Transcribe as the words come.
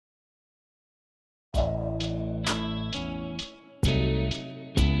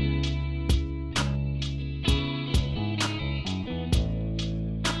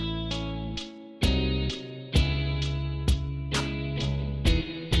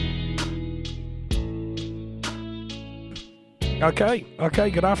Okay,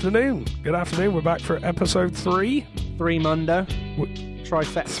 good afternoon. We're back for episode 3. 3 Mundo.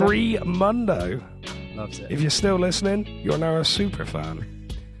 Trifecta. 3 Mundo. Loves it. If you're still listening, you're now a super fan.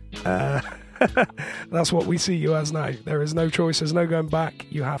 That's what we see you as now. There is no choice, there's no going back.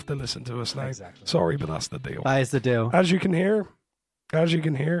 You have to listen to us now. Exactly. Sorry, but that's the deal. That is the deal. As you can hear,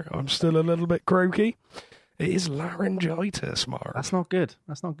 I'm still a little bit croaky. It is laryngitis, Mark. That's not good.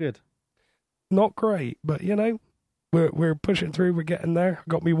 Not great, but you know, we're pushing through. We're getting there.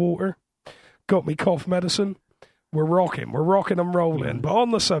 Got me water. Got me cough medicine. We're rocking and rolling. But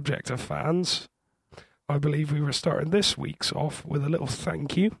on the subject of fans, I believe we were starting this week's off with a little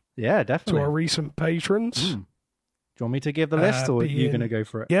thank you. Yeah, definitely. To our recent patrons. Do you want me to give the list, or are you going to go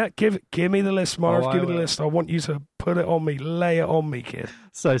for it? Yeah, give me the list, Marv. Give me the list. I want you to put it on me. Lay it on me, kid.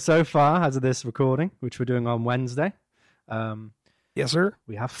 So far, as of this recording, which we're doing on Wednesday, yes, sir.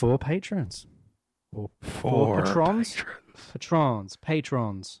 we have 4 patrons. Or 4 patrons.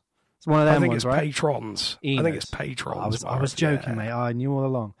 Patrons. It's one of them ones, right? Patrons. Enos. I think it's patrons. I was joking, mate. I knew all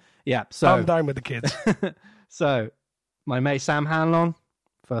along. Yeah, so I'm down with the kids. So, my mate Sam Hanlon,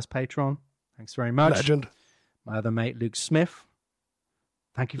 first patron. Thanks very much. Legend. My other mate Luke Smith.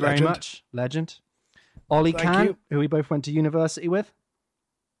 Thank you very Legend. much. Legend. Ollie Thank Can, you. who we both went to university with.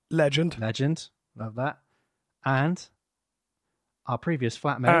 Legend. Love that. And our previous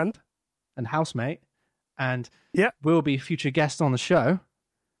flatmate and housemate, and will be future guest on the show.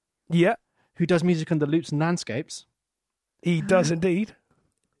 Yeah. Who does music under loops and landscapes. He does indeed.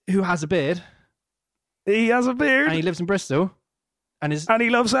 Who has a beard. He has a beard. And he lives in Bristol. And he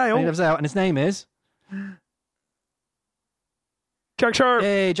loves ale. And his name is Jack Sharp.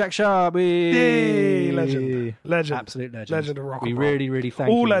 Hey, Jack Sharp. Yay, legend. Absolute legend. Legend of rock and roll. We really thank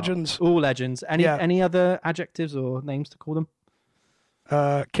you. All legends. All legends. Any other adjectives or names to call them?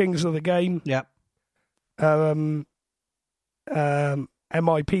 Kings of the game. Yeah. MIPs.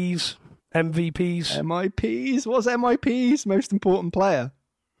 MVPs. MIPs? What's MIPs? Most important player.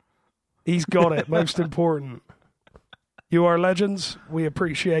 He's got it. Most important. You are legends. We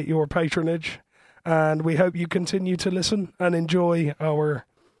appreciate your patronage. And we hope you continue to listen and enjoy our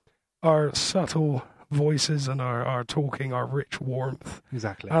subtle voices and our talking, our rich warmth.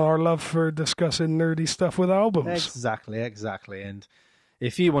 Exactly. And our love for discussing nerdy stuff with albums. Exactly. And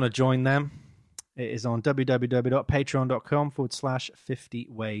if you want to join them, it is on www.patreon.com/50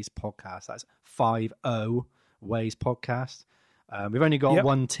 Ways Podcast. That's 50 Ways Podcast. We've only got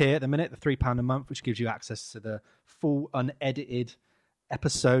one tier at the minute, the £3 a month, which gives you access to the full unedited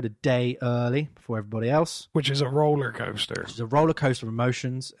episode a day early before everybody else. Which is a roller coaster. Which is a roller coaster of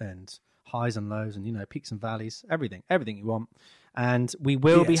emotions and highs and lows and, peaks and valleys, everything you want. And we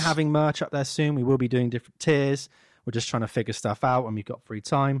will be having merch up there soon. We will be doing different tiers. We're just trying to figure stuff out when we've got free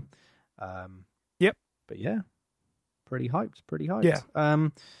time. But yeah, pretty hyped. Yeah,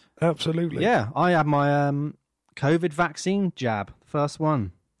 absolutely. Yeah, I had my COVID vaccine jab, first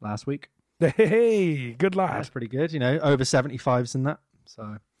one last week. Hey, good lad. That's pretty good, over 75s and that.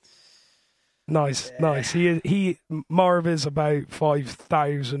 So nice. Marv is about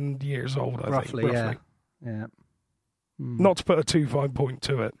 5,000 years old, I think. Roughly. Yeah. Not to put a too fine point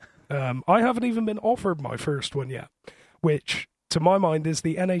to it. I haven't even been offered my first one yet, which to my mind is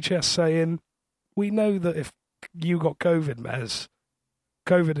the NHS saying, we know that if you got COVID, Mez,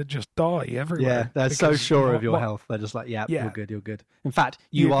 COVID would just die everywhere. Yeah, they're so sure of your health. They're just like, you're good. In fact,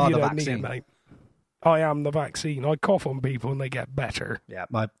 you are the vaccine. Need it, mate. I am the vaccine. I cough on people and they get better. Yeah,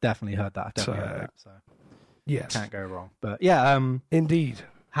 I've definitely heard that. So yes. Can't go wrong. But yeah. Indeed.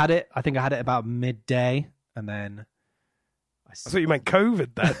 I think I had it about midday and then... I thought you meant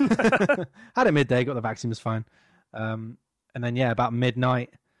COVID then. Had it midday, got the vaccine, was fine. And then, about midnight,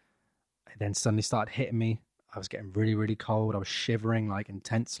 it then suddenly started hitting me. I was getting really, really cold. I was shivering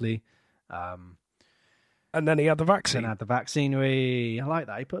intensely. And then he had the vaccine. I like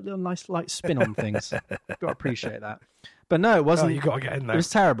that. He put a little nice light spin on things. Got to appreciate that. But no, it wasn't. You got to get in there. It was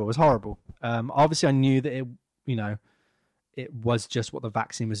terrible. It was horrible. Obviously, I knew that it was just what the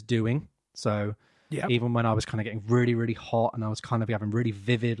vaccine was doing. So even when I was kind of getting really, really hot and I was kind of having really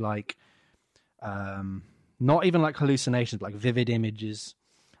vivid, not even like hallucinations, but like vivid images.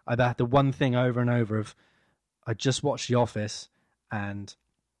 I had the one thing over and over of, I just watched The Office and...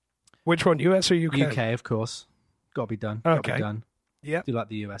 Which one, US or UK? UK, of course. Got to be done. Okay. Got to be done. Yeah. Do like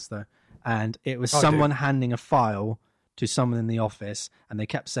the US though. And it was someone handing a file to someone in the office and they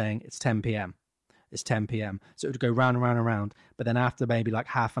kept saying, it's 10 p.m. It's 10 p.m. So it would go round and round and round. But then after maybe like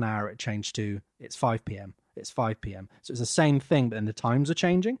half an hour, it changed to, it's 5 p.m. It's 5 p.m. So it's the same thing, but then the times are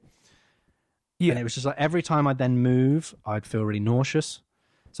changing. Yeah. And it was just like every time I'd then move, I'd feel really nauseous.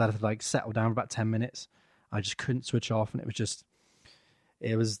 So I had to settle down for about 10 minutes. I just couldn't switch off. And it was just,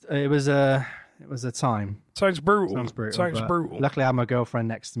 it was a time. Sounds brutal. Sounds brutal. Sounds brutal. Luckily, I had my girlfriend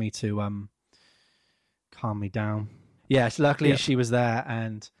next to me to calm me down. Yes, luckily she was there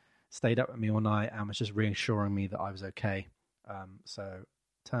and stayed up with me all night and was just reassuring me that I was okay. So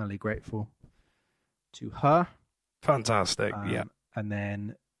eternally grateful to her. Fantastic. Yeah. And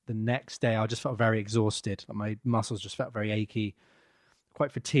then the next day, I just felt very exhausted. Like my muscles just felt very achy,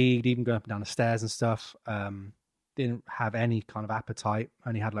 quite fatigued, even going up and down the stairs and stuff. Didn't have any kind of appetite.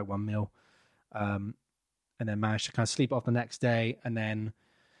 Only had like one meal. And then managed to kind of sleep off the next day. And then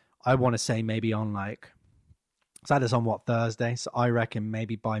I want to say maybe on so I had this on Thursday? So I reckon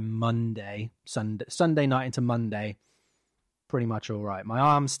maybe by Sunday night into Monday, pretty much all right. My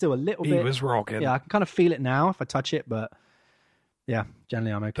arm's still a little bit. He was rocking. Yeah, I can kind of feel it now if I touch it, but yeah,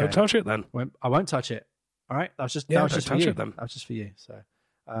 generally I'm okay. Don't touch it then. I won't touch it. All right, that was just don't for touch you. it then. That was just for you. So,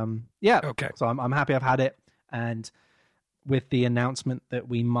 yeah. Okay. So I'm happy I've had it, and with the announcement that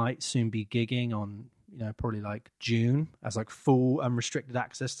we might soon be gigging on, probably like June as like full unrestricted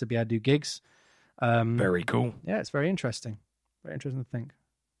access to be able to do gigs. Very cool. Yeah, it's very interesting. Very interesting to think.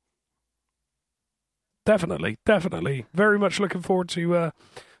 Definitely. Very much looking forward to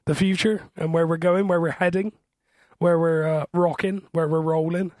the future and where we're going, where we're heading, where we're rocking, where we're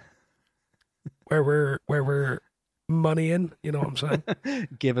rolling, where we're moneying. You know what I'm saying?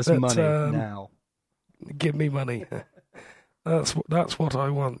 Give us money now. Give me money. That's what I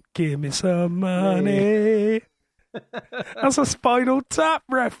want. Give me some money. That's a Spinal Tap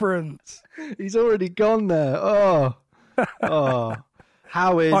reference. He's already gone there. Oh.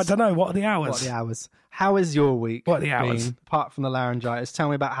 How is? I don't know. What are the hours? How is your week? What are the hours? Been, apart from the laryngitis, tell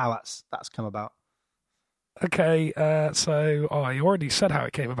me about how that's come about. Okay, so I already said how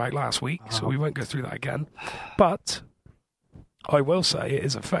it came about last week, so we won't go through that again. But I will say it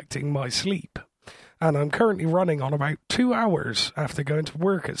is affecting my sleep. And I'm currently running on about 2 hours after going to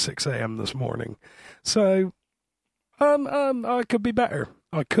work at 6 a.m. this morning. So, I could be better.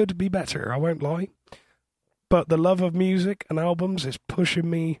 I won't lie. But the love of music and albums is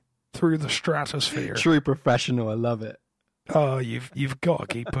pushing me through the stratosphere. True professional, I love it. Oh, you've got to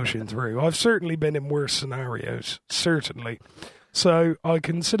keep pushing through. I've certainly been in worse scenarios, certainly. So I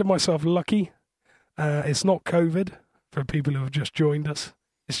consider myself lucky. It's not COVID for people who have just joined us.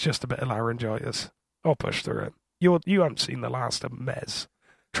 It's just a bit of laryngitis. I'll push through it. You haven't seen the last of Mez.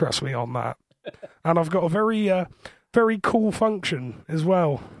 Trust me on that. And I've got a very cool function as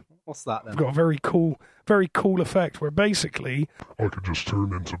well. What's that then? I've got a very cool effect where basically I could just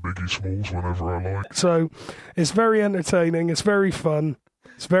turn into Biggie Smalls whenever I like. So it's very entertaining. It's very fun.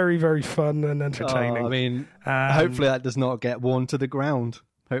 It's very, very fun and entertaining. I mean, hopefully that does not get worn to the ground.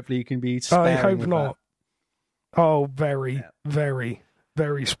 Hopefully you can be sparing. I hope not. That. Oh, very, very,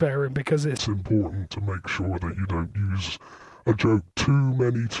 very sparing because it's important to make sure that you don't use a joke too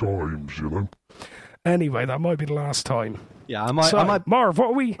many times, Anyway, that might be the last time. Yeah, I might. Marv, what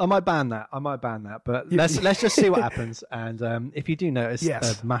are we? I might ban that. But let's just see what happens. And if you do notice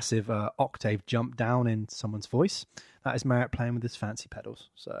a massive octave jump down in someone's voice, that is Merritt playing with his fancy pedals.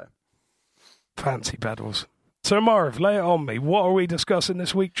 So fancy pedals. So Marv, lay it on me. What are we discussing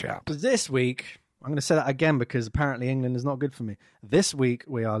this week, chap? This week, I'm going to say that again because apparently England is not good for me. This week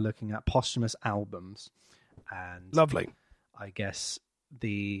we are looking at posthumous albums, and lovely. I guess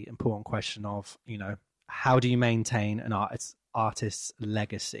the important question of, how do you maintain an artist's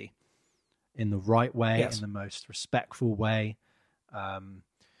legacy in the right way, in the most respectful way?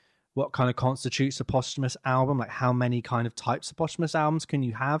 What kind of constitutes a posthumous album? Like how many kind of types of posthumous albums can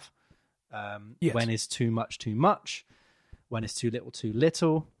you have? When is too much too much? When is too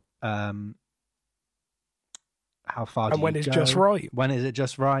little? How far do you go? And when is just right? When is it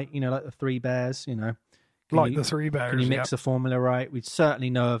just right? Like the Three Bears, the Three Bears. Can you mix the formula right? We certainly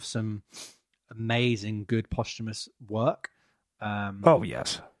know of some amazing, good posthumous work. Oh,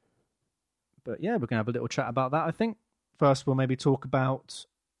 yes. But yeah, we're going to have a little chat about that, I think. First, we'll maybe talk about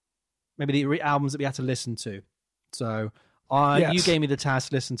maybe the albums that we had to listen to. So you gave me the task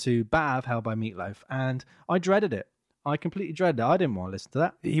to listen to Bat Out of Hell by Meatloaf, and I dreaded it. I completely dreaded it. I didn't want to listen to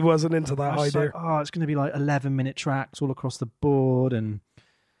that. He wasn't into that idea. Like, it's going to be like 11-minute tracks all across the board, and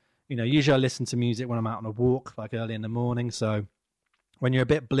usually I listen to music when I'm out on a walk, like early in the morning. So when you're a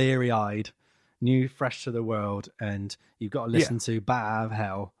bit bleary-eyed, new, fresh to the world, and you've got to listen to Bat Out of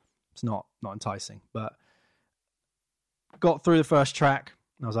Hell, it's not enticing. But got through the first track,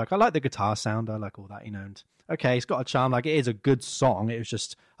 and I was like, I like the guitar sound. I like all that, and okay, it's got a charm. Like, it is a good song. It was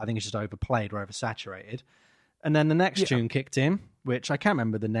just, I think it's just overplayed or oversaturated. And then the next tune kicked in, which I can't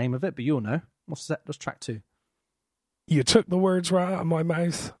remember the name of it, but you'll know. What's that? What's track 2? You took the words right out of my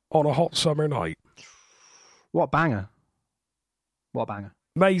mouth. On a Hot Summer Night. What banger. What a banger.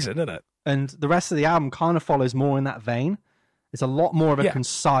 Amazing, isn't it? And the rest of the album kind of follows more in that vein. It's a lot more of a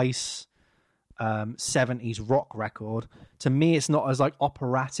concise 70s rock record. To me, it's not as like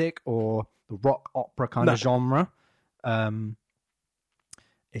operatic or the rock opera kind of genre.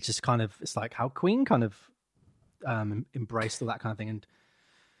 It's just kind of, it's like how Queen kind of embraced all that kind of thing and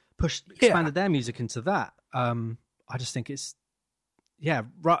expanded their music into that. I just think it's,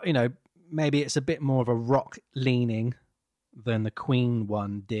 maybe it's a bit more of a rock leaning than the Queen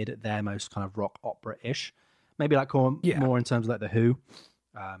one did at their most kind of rock opera-ish. Maybe like more in terms of like the Who,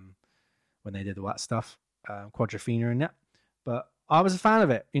 when they did all that stuff, Quadrophenia and that. But I was a fan of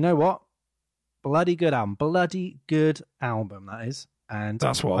it. You know what? Bloody good album, that is. And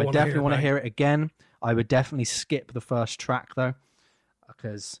that's what I definitely want to hear it again. I would definitely skip the first track though,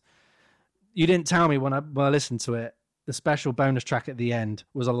 because you didn't tell me when I listened to it. The special bonus track at the end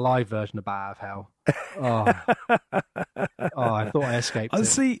was a live version of Bat Out of Hell. I thought I escaped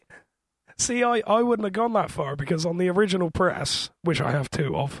it. See, I wouldn't have gone that far, because on the original press, which I have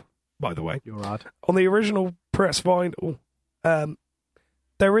 2 of, by the way. You're right. On the original press vinyl,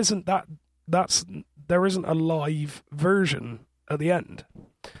 there isn't a live version at the end.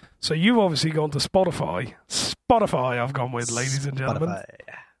 So you've obviously gone to Spotify. I've gone with, ladies and gentlemen.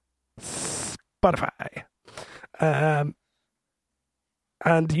 Spotify.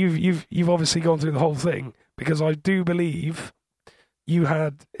 And you've obviously gone through the whole thing, because I do believe you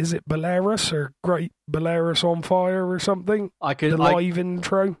had, is it Belarus or Great Belarus on Fire or something? Live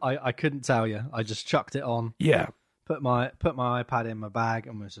intro. I couldn't tell you. I just chucked it on. Yeah. Put my iPad in my bag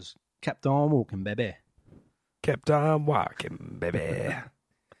and was just kept on walking, baby. Kept on walking, baby.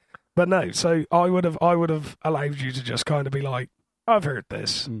 But no, so I would have allowed you to just kind of be like, I've heard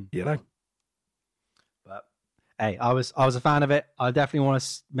this, you know. But hey, I was a fan of it. I definitely want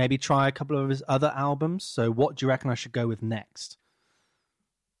to maybe try a couple of his other albums. So what do you reckon I should go with next?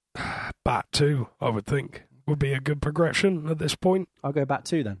 Bat 2, I would think, would be a good progression at this point. I'll go Bat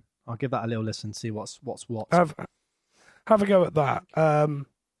 2 then. I'll give that a little listen, see what's what. Have a go at that.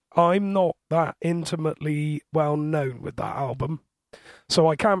 I'm not that intimately well known with that album, so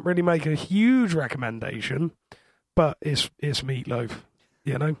I can't really make a huge recommendation, but it's Meatloaf,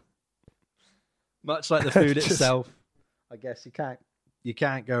 you know? Much like the food itself, I guess you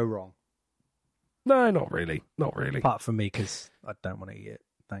can't go wrong. No, not really. Apart from me, because I don't want to eat it.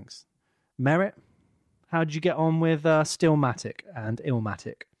 Thanks. Merritt, how did you get on with Stillmatic and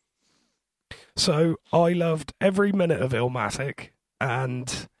Illmatic? So I loved every minute of Illmatic,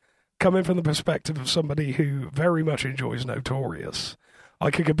 and coming from the perspective of somebody who very much enjoys Notorious,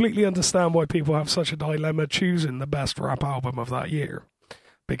 I could completely understand why people have such a dilemma choosing the best rap album of that year,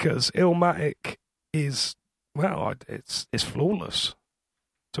 because Illmatic is, well, it's flawless.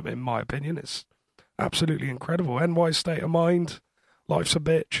 In my opinion, it's absolutely incredible. NY State of Mind, Life's a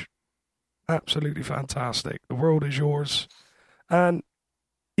Bitch, absolutely fantastic. The World Is Yours, and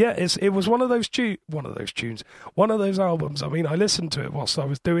yeah, it was one of those albums. I mean, I listened to it whilst I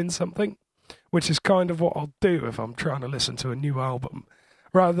was doing something, which is kind of what I'll do if I'm trying to listen to a new album,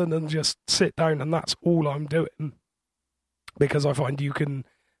 rather than just sit down and that's all I'm doing. Because I find you can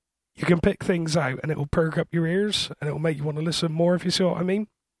pick things out and it will perk up your ears and it will make you want to listen more, if you see what I mean.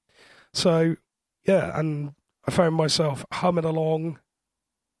 So yeah, and I found myself humming along,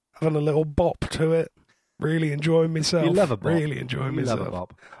 having a little bop to it. Really enjoying myself. You love a bop. Really enjoying myself. Love a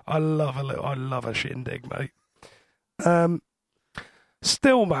bop. I love a shindig, mate.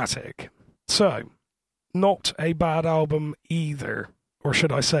 Stillmatic. So, not a bad album either. Or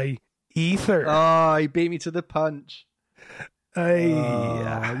should I say, ether. Oh, he beat me to the punch. Hey.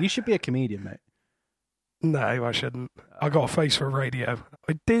 You should be a comedian, mate. No, I shouldn't. I got a face for radio.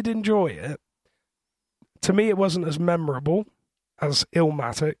 I did enjoy it. To me, it wasn't as memorable as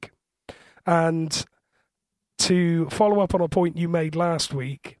Illmatic. And to follow up on a point you made last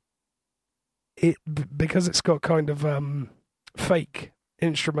week, because it's got kind of fake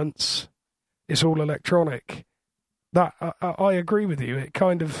instruments, it's all electronic. That I agree with you. It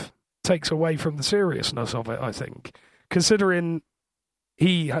kind of takes away from the seriousness of it, I think. Considering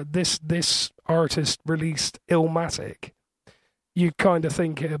he had this artist released Illmatic, you kind of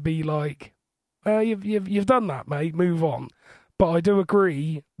think it'd be like, you've done that, mate. Move on. But I do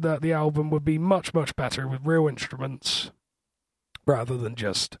agree that the album would be much, much better with real instruments rather than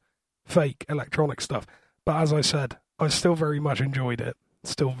just fake electronic stuff. But as I said, I still very much enjoyed it. I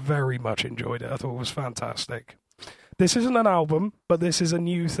thought it was fantastic. This isn't an album, but this is a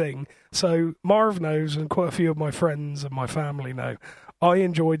new thing. So Marv knows, and quite a few of my friends and my family know, I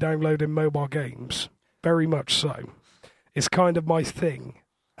enjoy downloading mobile games. Very much so. It's kind of my thing.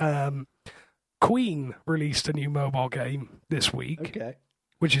 Queen released a new mobile game this week, Okay.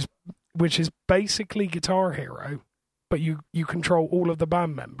 which is basically Guitar Hero, but you control all of the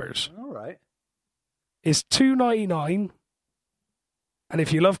band members. All right. It's $2.99, and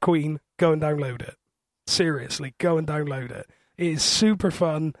if you love Queen, go and download it. Seriously, go and download it. It is super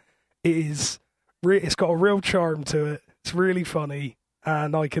fun. It's got a real charm to it. It's really funny,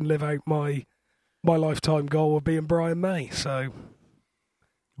 and I can live out my lifetime goal of being Brian May. So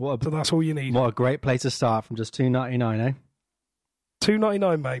So that's all you need. what a great place to start from just $2.99, eh?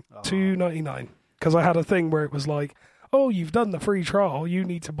 $2.99, mate. Oh. $2.99. Because I had a thing where it was like, oh, you've done the free trial, you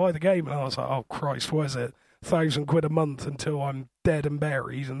need to buy the game. And I was like, oh, Christ, what is it? £1,000 a month until I'm dead and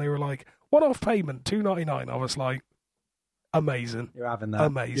buried. And they were like, one-off payment, $2.99. I was like, amazing. You're having that.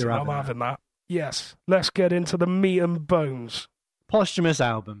 Amazing. You're I'm having that. Yes. Let's get into the meat and bones. Posthumous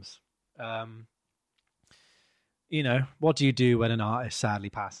albums. What do you do when an artist sadly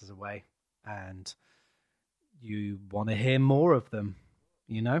passes away and you want to hear more of them?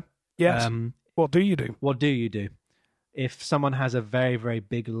 Yes. What do you do? What do you do? If someone has a very, very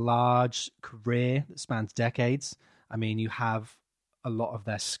big, large career that spans decades, I mean, you have a lot of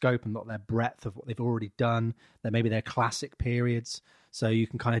their scope and a lot of their breadth of what they've already done. Then maybe their classic periods. So you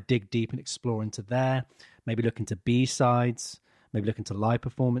can kind of dig deep and explore into there. Maybe look into B-sides. Maybe look into live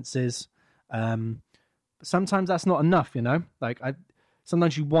performances. But sometimes that's not enough,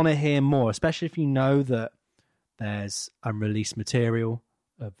 sometimes you want to hear more, especially if you know that there's unreleased material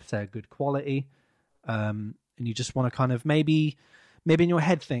of, say, good quality. And you just want to kind of maybe in your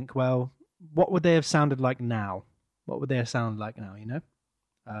head think, well, what would they have sounded like now? What would they have sounded like now,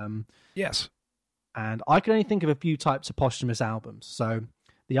 Yes. And I can only think of a few types of posthumous albums. So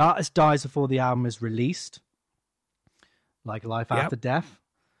the artist dies before the album is released, like Life After Death.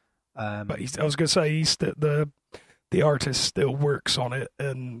 But I was going to say, the artist still works on it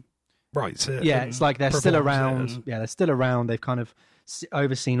and writes it. Yeah, it's like they're still around. Yeah, they're still around. They've kind of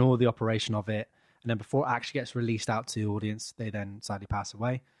overseen all the operation of it. And then before it actually gets released out to the audience, they then sadly pass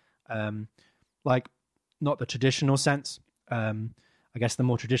away. Not the traditional sense. I guess the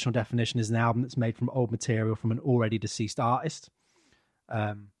more traditional definition is an album that's made from old material from an already deceased artist.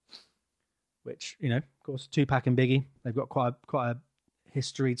 Which, of course, Tupac and Biggie, they've got quite a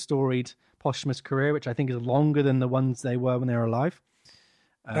storied posthumous career, which I think is longer than the ones they were when they were alive.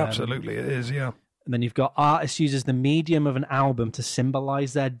 Absolutely, it is, yeah. And then you've got artists uses the medium of an album to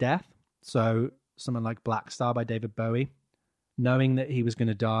symbolize their death. So someone like Black Star by David Bowie, knowing that he was going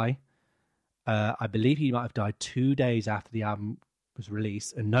to die. I believe he might have died 2 days after the album was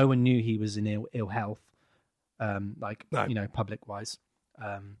released, and no one knew he was in ill health, public-wise.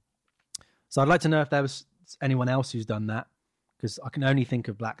 So I'd like to know if there was anyone else who's done that, because I can only think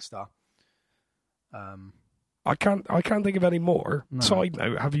of Black Star. I can't think of any more. No. Side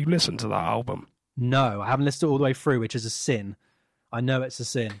note, have you listened to that album? No, I haven't listened to it all the way through, which is a sin. I know it's a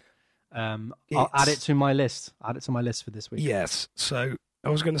sin. I'll add it to my list. Add it to my list for this week. Yes. So I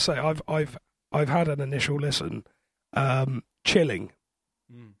was going to say I've had an initial listen. Chilling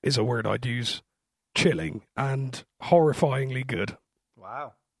is a word I'd use. Chilling and horrifyingly good.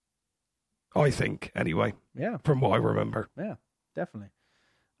 Wow. I think, anyway. Yeah. From what I remember. Yeah, definitely.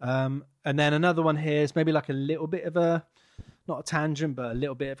 And then another one here is maybe like a little bit of not a tangent, but a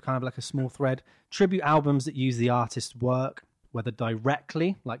little bit of kind of like a small thread. Tribute albums that use the artist's work, whether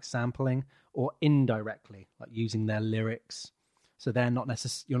directly, like sampling, or indirectly, like using their lyrics. So they're not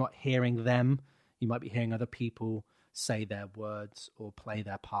you're not hearing them. You might be hearing other people say their words or play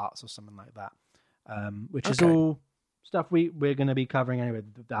their parts or something like that. Which is all stuff we're going to be covering anyway,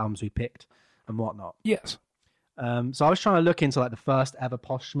 the albums we picked and whatnot. Yes. So I was trying to look into like the first ever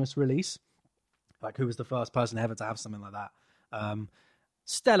posthumous release, like who was the first person ever to have something like that.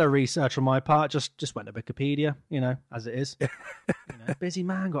 Stellar research on my part. Just went to Wikipedia, as it is. Busy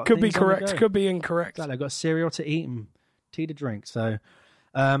man, got could be correct, could be incorrect. Exactly, got cereal to eat and tea to drink. So,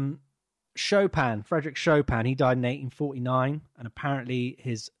 Chopin, Frederick Chopin, he died in 1849, and apparently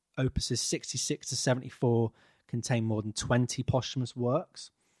his opuses 66 to 74 contain more than 20 posthumous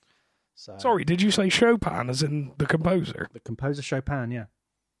works. So, sorry, did you say Chopin as in the composer? The composer Chopin, yeah.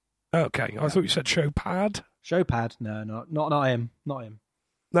 Okay, I thought you said Chopin. Chopin? No, not him. Not him.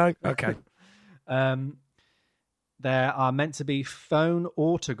 No? Okay. There are meant to be phone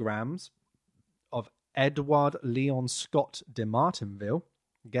autograms of Edward Leon Scott de Martinville.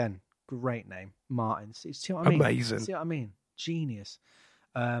 Again, great name, Martin. See what I mean? Amazing. See what I mean? Genius.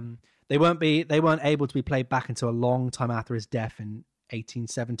 They weren't able to be played back until a long time after his death in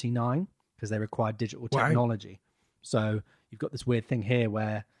 1879 because they required digital technology. So you've got this weird thing here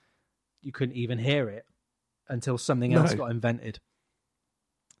where you couldn't even hear it until something else got invented.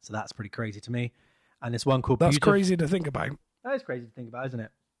 So that's pretty crazy to me. And this one called That's Beautiful. crazy to think about. That is crazy to think about, isn't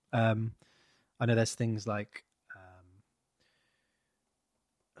it? I know there's things like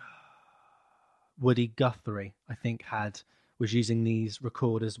Woody Guthrie, I think, was using these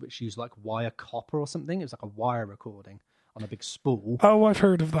recorders which use like wire copper or something. It was like a wire recording on a big spool. Oh, I've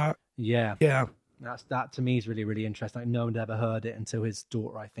heard of that. Yeah. Yeah. That to me is really, really interesting. Like, no one had ever heard it until his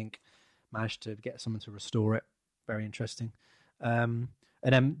daughter, I think, managed to get someone to restore it. Very interesting. And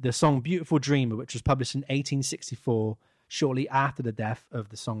then the song Beautiful Dreamer, which was published in 1864, shortly after the death of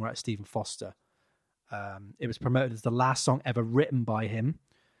the songwriter Stephen Foster. It was promoted as the last song ever written by him,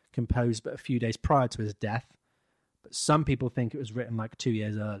 composed but a few days prior to his death. But some people think it was written like 2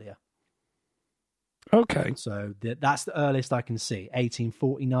 years earlier. Okay. So that's the earliest I can see.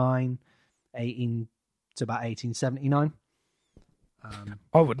 1849, to about 1879.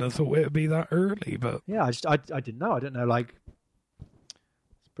 I wouldn't have thought it would be that early, but Yeah, I didn't know. I don't know. Like,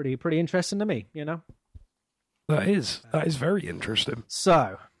 it's pretty interesting to me, you know. that is very interesting.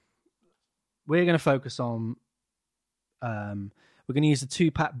 So we're going to focus on. We're going to use the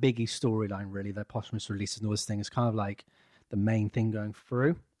Tupac Biggie storyline. Really, their posthumous releases and all this thing is kind of like the main thing going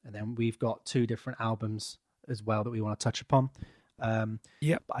through, and then we've got 2 different albums as well that we want to touch upon.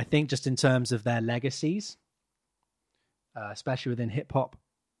 Yep. But I think just in terms of their legacies, especially within hip hop,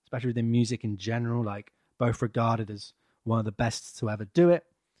 especially within music in general, like both regarded as one of the best to ever do it,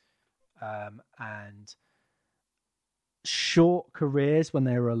 and short careers when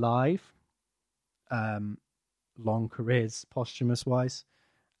they were alive, long careers posthumous wise,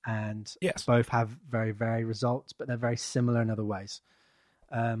 and Yes. both have very, very results, but they're very similar in other ways.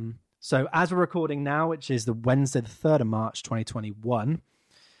 So as we're recording now, which is the Wednesday, the 3rd of March, 2021,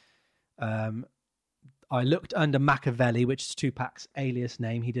 I looked under Machiavelli, which is Tupac's alias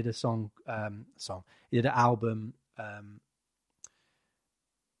name. He did a he did an album,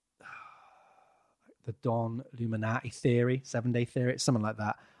 the Don Illuminati Theory, 7 Day Theory, it's something like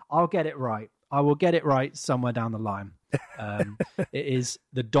that. I'll get it right. I will get it right somewhere down the line. It is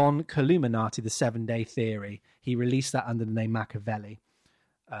the Don Illuminati, the 7 Day Theory. He released that under the name Machiavelli,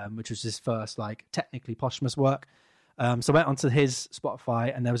 which was his first, like, technically posthumous work. So I went onto his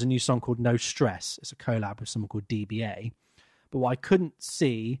Spotify, and there was a new song called No Stress. It's a collab with someone called DBA. But what I couldn't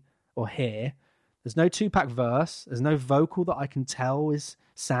see or hear, there's no Tupac verse. There's no vocal that I can tell is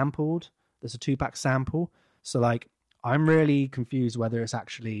sampled. There's a Tupac sample. So, like, I'm really confused whether it's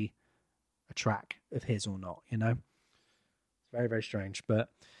actually a track of his or not, you know? It's very, very strange. But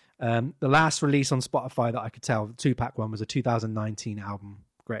the last release on Spotify that I could tell, the Tupac one, was a 2019 album,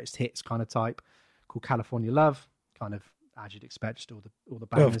 greatest hits kind of type, called California Love. Kind of, as you'd expect, just all the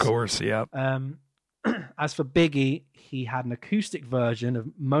bangers. Of course, yeah. As for Biggie, he had an acoustic version of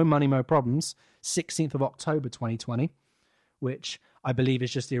Mo Money, Mo Problems, 16th of October 2020, which I believe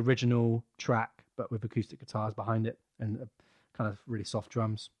is just the original track, but with acoustic guitars behind it and kind of really soft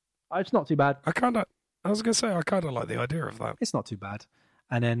drums. It's not too bad. I was going to say, I kind of like the idea of that. It's not too bad.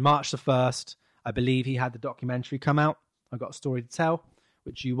 And then March the 1st, I believe he had the documentary come out, I Got a Story to Tell,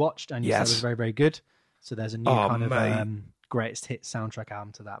 which you watched and you said was very, very good. So there's a new kind of greatest hit soundtrack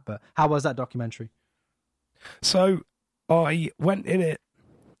album to that. But how was that documentary? So I went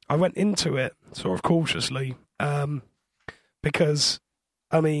into it sort of cautiously, because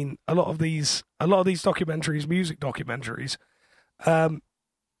I mean a lot of these documentaries, music documentaries,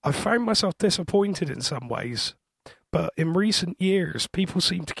 I found myself disappointed in some ways. But in recent years, people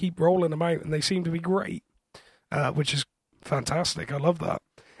seem to keep rolling them out, and they seem to be great, which is fantastic. I love that.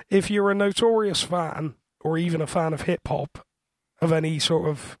 If you're a Notorious fan, or even a fan of hip-hop of any sort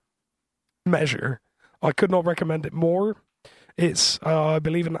of measure, I could not recommend it more. It's, I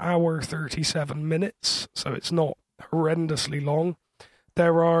believe, an hour, 37 minutes, so it's not horrendously long.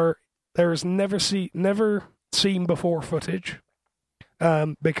 There is never seen before footage,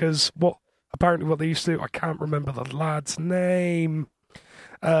 because what they used to do, I can't remember the lad's name.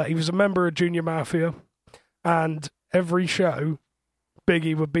 He was a member of Junior Mafia, and every show,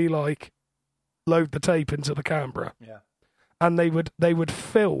 Biggie would be like, load the tape into the camera. Yeah. And they would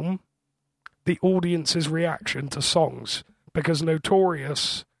film the audience's reaction to songs, because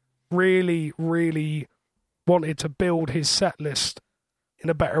Notorious really, really wanted to build his set list in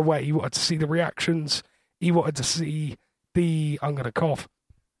a better way. He wanted to see the reactions. He wanted to see I'm going to cough.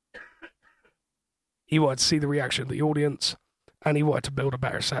 He wanted to see the reaction of the audience, and he wanted to build a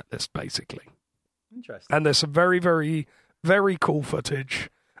better set list, basically. Interesting. And there's some very, very, very cool footage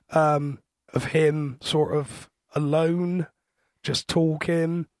of him sort of alone, just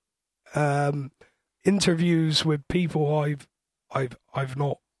talking. Interviews with people I've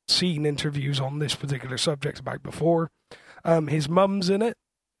not seen interviews on this particular subject about before. His mum's in it,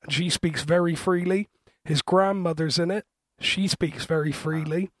 and she speaks very freely. His grandmother's in it. She speaks very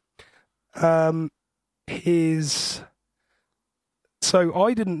freely. So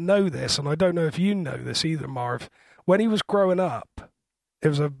I didn't know this, and I don't know if you know this either, Marv. When he was growing up, there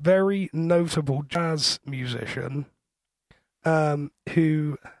was a very notable jazz musician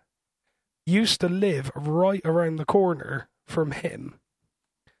who used to live right around the corner from him.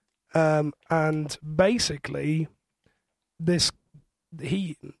 And basically,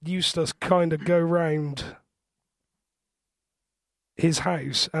 he used to kind of go round his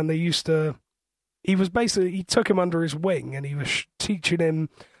house, and he took him under his wing, and he was teaching him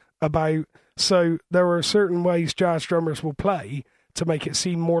about, so there are certain ways jazz drummers will play to make it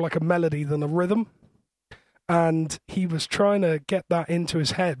seem more like a melody than a rhythm. And he was trying to get that into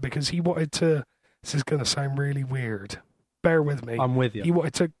his head because he wanted to, this is going to sound really weird. Bear with me. I'm with you.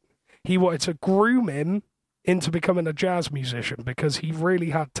 He wanted to groom him into becoming a jazz musician because he really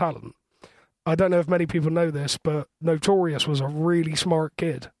had talent. I don't know if many people know this, but Notorious was a really smart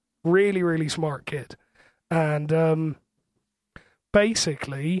kid. Really, really smart kid. And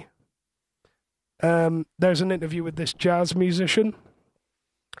basically, there's an interview with this jazz musician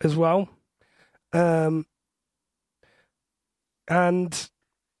as well. And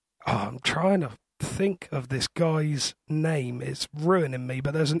I'm trying to think of this guy's name. It's ruining me,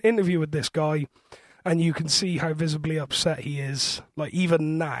 but there's an interview with this guy, and you can see how visibly upset he is, like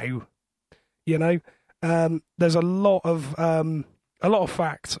even now, you know. There's a lot of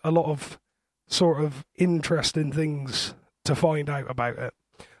facts, a lot of sort of interesting things to find out about it.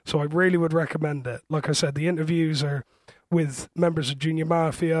 So I really would recommend it. Like I said, the interviews are with members of Junior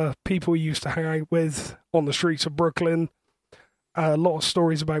Mafia, people he used to hang out with on the streets of Brooklyn. A lot of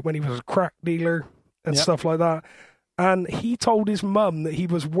stories about when he was a crack dealer and stuff like that. And he told his mum that he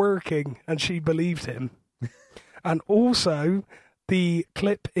was working, and she believed him. And also, the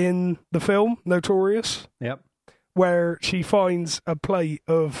clip in the film, Notorious, where she finds a plate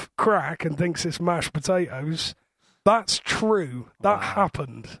of crack and thinks it's mashed potatoes, that's true. That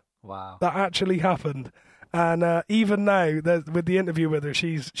happened. Wow. That actually happened. And even now, with the interview with her,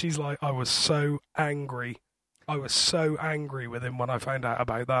 she's like, I was so angry. I was so angry with him when I found out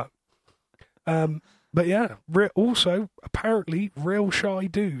about that. But yeah, also, apparently, real shy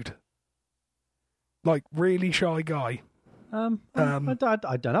dude. Like, really shy guy. I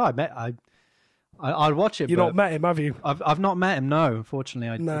don't know. I'd watch it. You've not met him, have you? I've not met him, no. Unfortunately,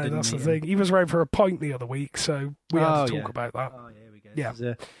 I didn't that's the meet thing. him. He was around for a pint the other week, so we had to talk about that. Oh, yeah, here we go. Yeah. There's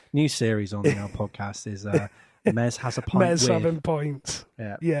a new series on our podcast is Mez Has a Pint Mez With. having pints.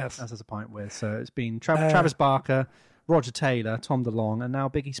 Yeah. Yes. Mez Has a Pint With. So it's been Travis Barker, Roger Taylor, Tom DeLonge, and now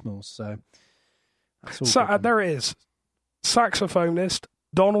Biggie Smalls. So that's all good. There it is. Saxophonist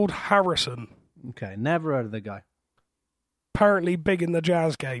Donald Harrison. Okay, never heard of the guy. Apparently big in the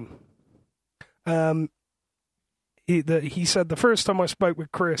jazz game. He said the first time I spoke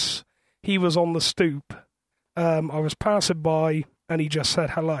with Chris, he was on the stoop. I was passing by, and he just said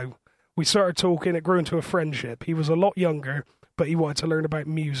hello. We started talking. It grew into a friendship. He was a lot younger, but he wanted to learn about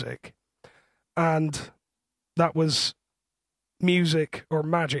music. And that was music or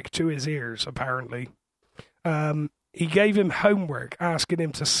magic to his ears, apparently. He gave him homework, asking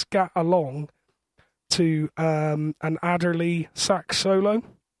him to scat along to an Adderley sax solo.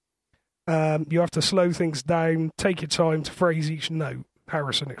 You have to slow things down, take your time to phrase each note,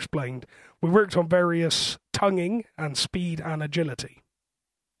 Harrison explained. We worked on various tonguing and speed and agility.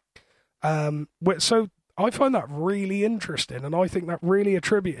 So I find that really interesting, and I think that really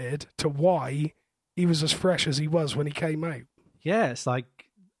attributed to why he was as fresh as he was when he came out. Yeah, it's like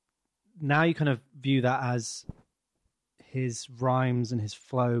now you kind of view that as his rhymes and his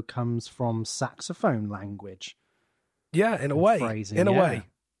flow comes from saxophone language. Yeah, in a way. Phrasing, in a way.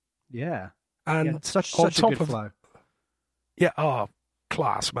 Yeah. And such a good flow. Yeah,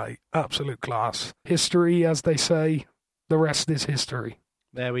 class, mate. Absolute class. History, as they say, the rest is history.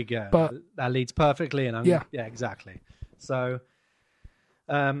 There we go. But that leads perfectly. And yeah, exactly. So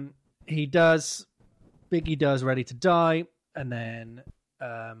Biggie does Ready to Die, and then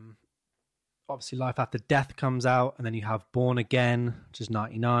obviously Life After Death comes out, and then you have Born Again, which is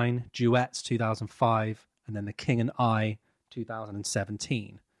 99, Duets 2005, and then The King and I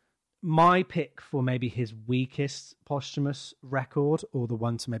 2017. My pick for maybe his weakest posthumous record, or the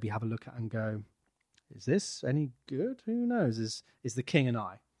one to maybe have a look at and go, is this any good? Who knows? Is The King and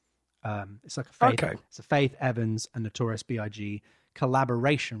I. It's like it's a Faith Evans and Notorious B.I.G.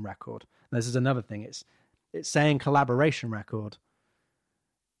 collaboration record. And this is another thing. It's saying collaboration record,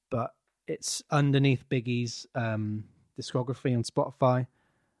 but it's underneath Biggie's discography on Spotify.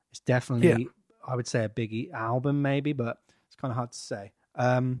 It's definitely, I would say, a Biggie album maybe, but it's kind of hard to say.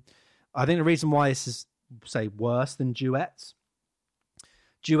 I think the reason why this is, say, worse than Duets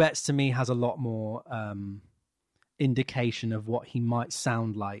to me has a lot more indication of what he might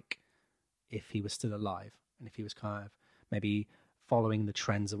sound like if he was still alive, and if he was kind of maybe following the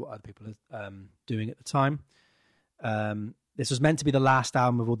trends of what other people are doing at the time. This was meant to be the last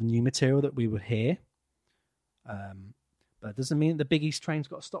album of all the new material that we would hear. But it doesn't mean that the Big East train's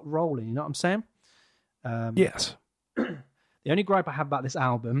got to stop rolling, you know what I'm saying? Yes. The only gripe I have about this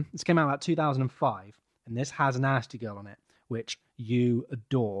album, this came out about 2005, and this has Nasty Girl on it, which you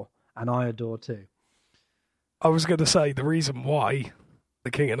adore, and I adore too. I was going to say the reason why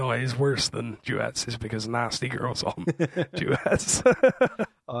The King and I is worse than Duets is because Nasty Girl's on Duets.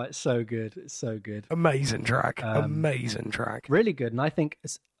 Oh, it's so good. It's so good. Amazing track. Amazing track. Really good. And I think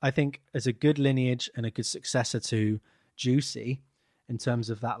it's a good lineage and a good successor to Juicy in terms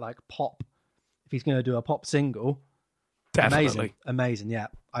of that like pop. If he's going to do a pop single, Definitely. Amazing. Yeah.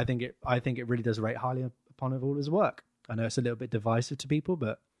 I think it really does rate highly upon all his work. I know it's a little bit divisive to people,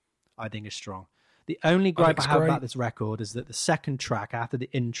 but I think it's strong. The only gripe I have about this record is that the second track after the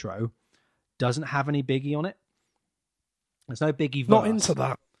intro doesn't have any Biggie on it. There's no Biggie verse. Not into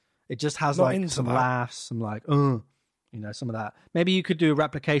that. It just has like some laughs, some like, some of that. Maybe you could do a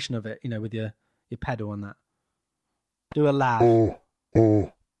replication of it, with your pedal and that. Do a laugh.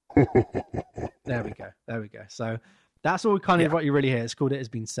 There we go. So that's all kind of what you really hear. It's called It Has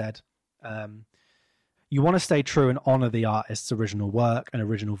Been Said. You want to stay true and honor the artist's original work and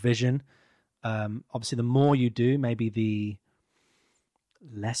original vision. Obviously, the more you do, maybe the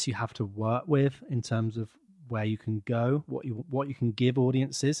less you have to work with in terms of where you can go, what you can give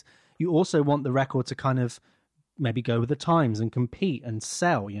audiences. You also want the record to kind of maybe go with the times and compete and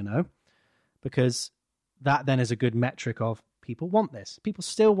sell, because that then is a good metric of people want this. People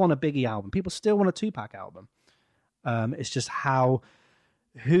still want a Biggie album. People still want a Tupac album. It's just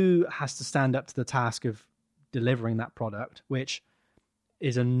who has to stand up to the task of delivering that product, which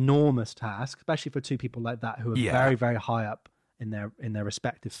is an enormous task, especially for two people like that who are very, very high up in their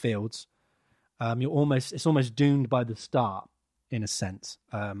respective fields. It's almost doomed by the start, in a sense.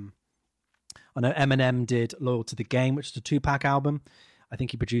 I know Eminem did Loyal to the Game, which is a Tupac album. I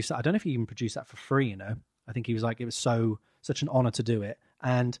think he produced that. I don't know if he even produced that for free, I think he was like, it was such an honor to do it.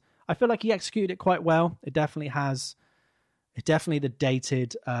 And I feel like he executed it quite well. It's definitely the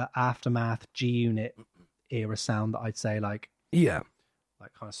dated Aftermath G-Unit era sound that I'd say like kind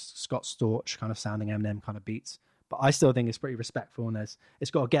of Scott Storch kind of sounding Eminem kind of beats. But I still think it's pretty respectful, and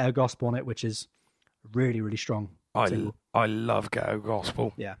it's got a Ghetto Gospel on it, which is really, really strong. I love Ghetto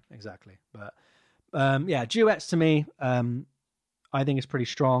Gospel. Yeah, exactly. But Duets to me, I think is pretty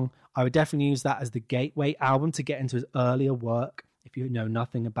strong. I would definitely use that as the gateway album to get into his earlier work. If you know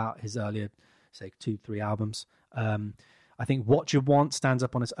nothing about his earlier, say 2-3 albums, I think What You Want stands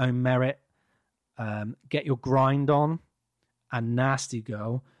up on its own merit. Get Your Grind On and Nasty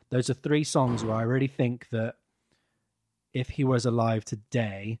Girl. Those are 3 songs where I really think that if he was alive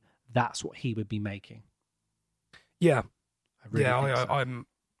today, that's what he would be making. Yeah. So.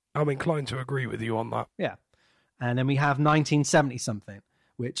 I'm inclined to agree with you on that. Yeah. And then we have 1970 something,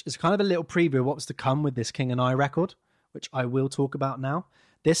 which is kind of a little preview of what's to come with this King and I record, which I will talk about now.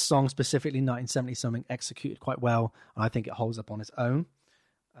 This song specifically, 1970 something, executed quite well, and I think it holds up on its own.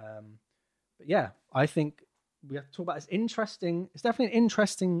 But yeah, I think we have to talk about it's interesting. It's definitely an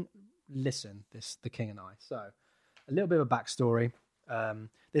interesting listen, The King and I. So a little bit of a backstory.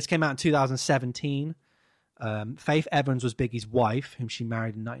 This came out in 2017. Faith Evans was Biggie's wife, whom she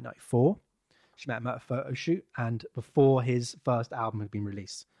married in 1994. She met him at a photo shoot, and before his first album had been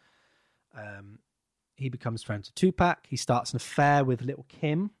released. He becomes friends with Tupac. He starts an affair with Little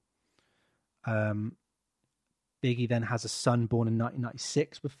Kim. Biggie then has a son born in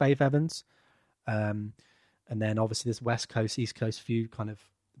 1996 with Faith Evans. And then obviously this West Coast, East Coast feud kind of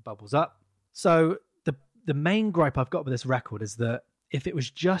bubbles up. So the main gripe I've got with this record is that if it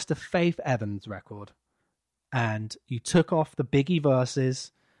was just a Faith Evans record and you took off the Biggie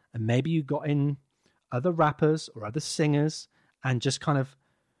verses and maybe you got in other rappers or other singers and just kind of,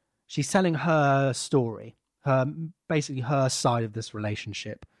 she's telling her story, basically her side of this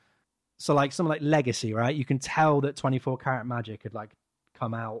relationship. So like something like Legacy, right? You can tell that 24 Karat Magic had like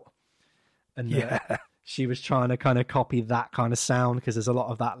come out and she was trying to kind of copy that kind of sound because there's a lot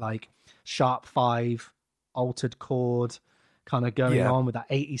of that like sharp 5 altered chord kind of going on with that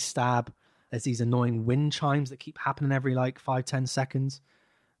 80s stab. There's these annoying wind chimes that keep happening every like 5-10 seconds.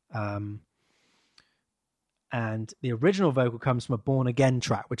 And the original vocal comes from a Born Again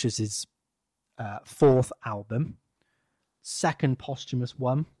track, which is his 4th album, second posthumous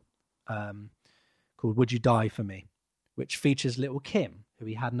one, called Would You Die For Me, which features Little Kim, who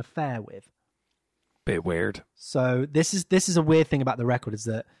he had an affair with. Bit weird. So this is a weird thing about the record, is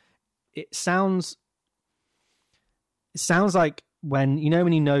that it sounds like when you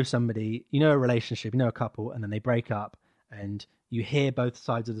know somebody, you know a relationship, you know a couple, and then they break up, and you hear both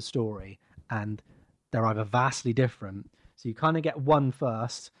sides of the story, and they're either vastly different. So you kind of get one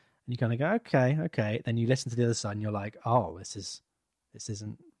first, and you kind of go, okay. Then you listen to the other side, and you're like, oh, this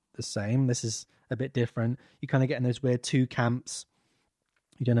isn't the same. This is a bit different. You kind of get in those weird two camps.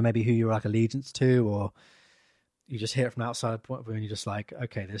 You don't know maybe who you're like allegiance to, or you just hear it from outside the point of view, and you're just like,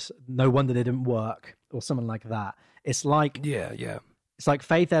 okay, this no wonder they didn't work, or something like that. It's like It's like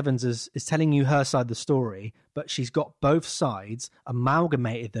Faith Evans is telling you her side of the story, but she's got both sides,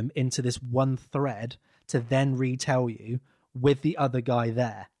 amalgamated them into this one thread to then retell you with the other guy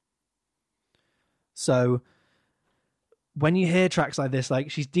there. So when you hear tracks like this, like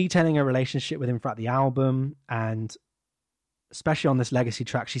she's detailing a relationship with him throughout the album, and especially on this Legacy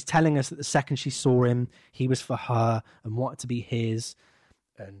track, she's telling us that the second she saw him, he was for her and wanted to be his,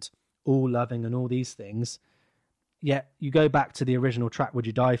 and all loving and all these things. Yet you go back to the original track, Would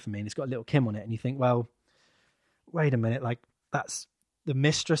You Die For Me, and it's got Little Kim on it, and you think, well, wait a minute, like that's the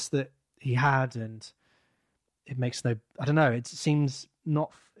mistress that he had, and it makes no, I don't know, it seems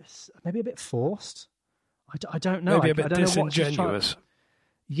not, maybe a bit forced. I don't know. Maybe a bit disingenuous.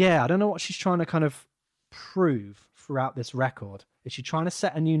 I don't know what she's trying to kind of prove throughout this record. Is she trying to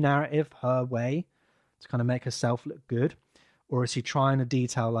set a new narrative her way to kind of make herself look good? Or is she trying to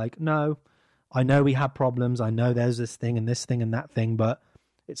detail like, no, I know we had problems. I know there's this thing and that thing, but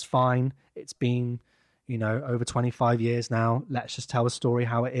it's fine. It's been, over 25 years now. Let's just tell a story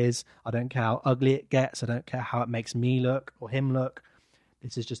how it is. I don't care how ugly it gets. I don't care how it makes me look or him look.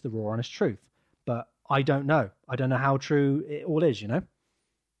 This is just the raw, honest truth. But I don't know. I don't know how true it all is,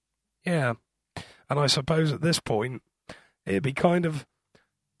 Yeah. And I suppose at this point, it'd be kind of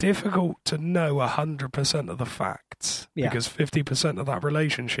difficult to know 100% of the facts, because 50% of that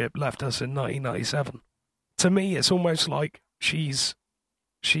relationship left us in 1997. To me, it's almost like she's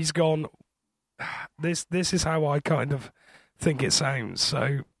gone, this is how I kind of think it sounds.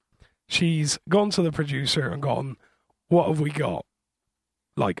 So she's gone to the producer and gone, what have we got?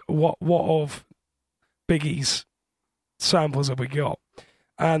 Like, what of Biggie's samples have we got?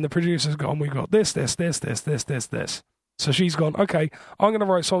 And the producer's gone, we've got this. So she's gone, okay, I'm going to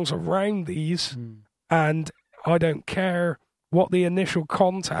write songs around these, and I don't care what the initial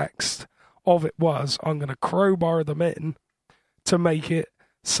context of it was. I'm going to crowbar them in to make it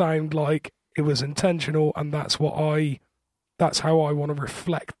sound like it was intentional, and that's how I want to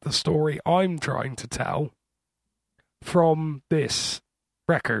reflect the story I'm trying to tell from this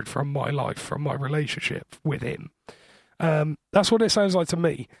record, from my life, from my relationship with him. That's what it sounds like to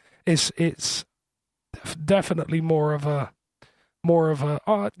me. It's definitely more of a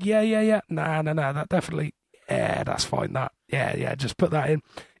nah, that definitely, that's fine, that just put that in.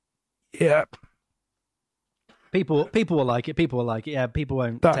 People will like it, people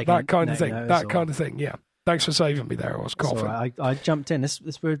won't that take that kind of thing, kind of thing. Thanks for saving me there. I was coughing. Right. I jumped in. This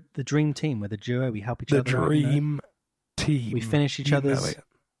we're the dream team, we're the duo, we help each other out, dream team, we finish each other's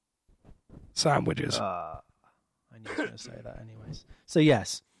sandwiches. I knew I was going to say that anyways. So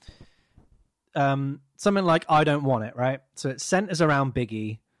yes, something like I Don't Want It, right? So it centers around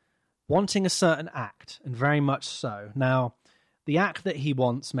Biggie wanting a certain act, and very much so. Now, the act that he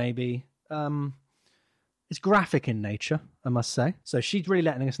wants maybe is graphic in nature, I must say. So she's really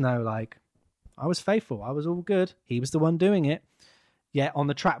letting us know, like, I was faithful, I was all good, he was the one doing it. Yet on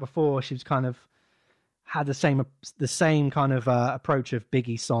the track before, she was kind of had the same kind of approach of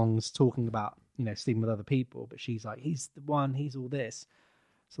Biggie songs, talking about, sleeping with other people, but she's like, he's the one, he's all this.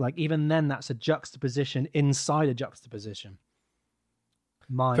 So, like, even then, that's a juxtaposition inside a juxtaposition.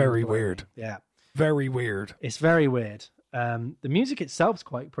 Very weird. Yeah. Very weird. It's very weird. The music itself is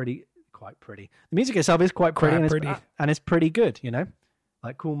quite pretty. The music itself is quite pretty, and it's pretty good,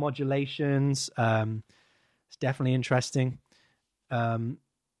 Like, cool modulations. It's definitely interesting.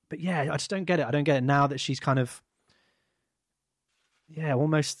 But, yeah, I just don't get it. I don't get it now that she's kind of,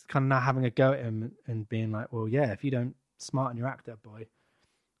 almost kind of now having a go at him and being like, well, yeah, if you don't smarten your act up, boy,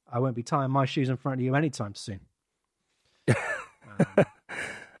 I won't be tying my shoes in front of you anytime soon.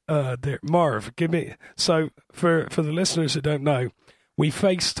 Marv, give me... So, for the listeners who don't know, we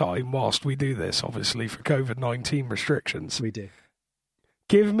FaceTime whilst we do this, obviously, for COVID-19 restrictions. We do.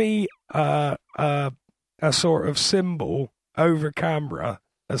 Give me a sort of symbol over camera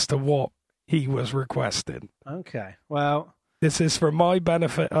as to what he was requesting. Okay, well... This is for my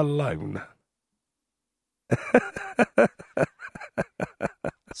benefit alone.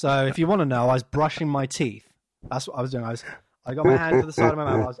 So, if you want to know, I was brushing my teeth That's what I was doing. I got my hand to the side of my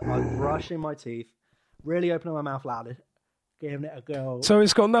mouth. I was brushing my teeth, really opening my mouth loud, giving it a go. So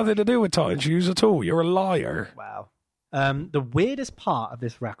it's got nothing to do with Titan Shoes at all. You're a liar. Wow. The weirdest part of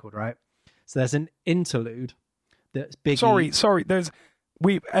this record, right? So there's an interlude that's Biggie. Sorry.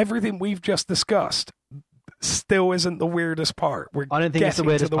 Everything we've just discussed still isn't the weirdest part. I don't think it's the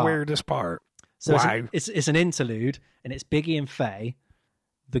weirdest part. Weirdest part. So wow. It's an interlude, and it's Biggie and Faye.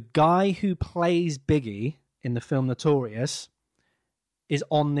 The guy who plays Biggie in the film Notorious is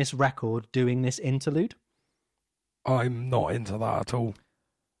on this record doing this interlude. I'm not into that at all.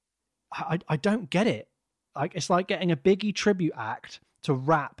 I don't get it. Like, it's like getting a Biggie tribute act to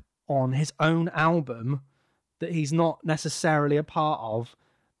rap on his own album that he's not necessarily a part of,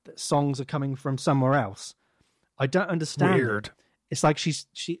 that songs are coming from somewhere else. I don't understand. Weird. It's like she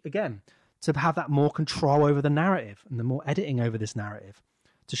again, to have that more control over the narrative and the more editing over this narrative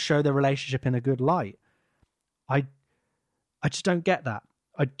to show their relationship in a good light. I just don't get that.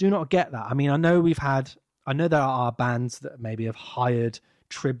 I do not get that. I mean, I know there are bands that maybe have hired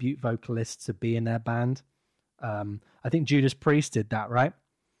tribute vocalists to be in their band. I think Judas Priest did that, right?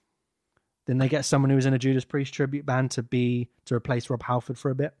 Didn't they get someone who was in a Judas Priest tribute band to replace Rob Halford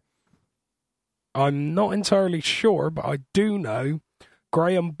for a bit? I'm not entirely sure, but I do know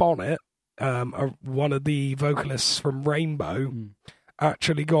Graham Bonnet, one of the vocalists from Rainbow,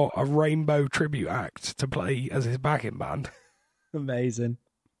 actually got a Rainbow tribute act to play as his backing band. Amazing.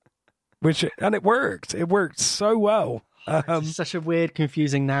 And it worked. It worked so well. It's such a weird,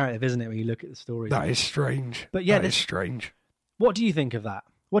 confusing narrative, isn't it, when you look at the stories? That is strange. But yeah, that is strange. What do you think of that?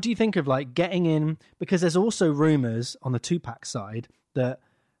 What do you think of like getting in? Because there's also rumors on the Tupac side that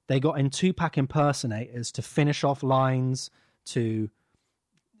they got in Tupac impersonators to finish off lines, to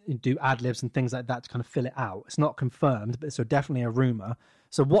do ad-libs and things like that to kind of fill it out. It's not confirmed, but it's definitely a rumor.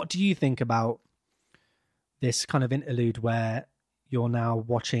 So what do you think about this kind of interlude where you're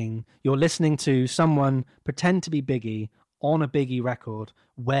listening to someone pretend to be Biggie on a Biggie record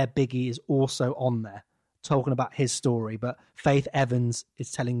where Biggie is also on there talking about his story, but Faith Evans is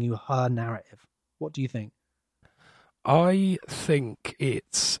telling you her narrative? What do you think? I think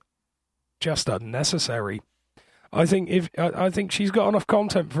it's just unnecessary. I think she's got enough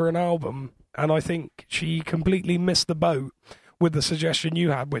content for an album, and I think she completely missed the boat with the suggestion you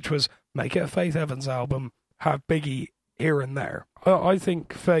had, which was make it a Faith Evans album, have Biggie here and there. I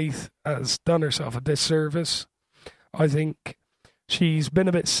think Faith has done herself a disservice. I think she's been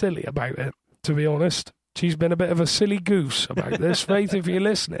a bit silly about it, to be honest. She's been a bit of a silly goose about this. Faith, if you're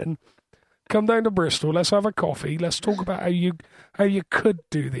listening, come down to Bristol. Let's have a coffee. Let's talk about how you could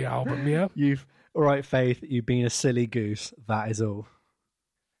do the album, yeah? All right, Faith, you've been a silly goose. That is all.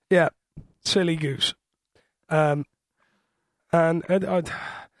 Yeah, silly goose. And on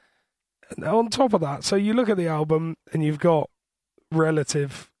top of that, so you look at the album and you've got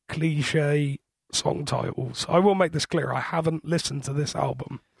relative cliche song titles. I will make this clear. I haven't listened to this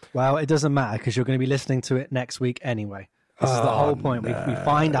album. Well, it doesn't matter because you're going to be listening to it next week anyway. This is the whole point. No. We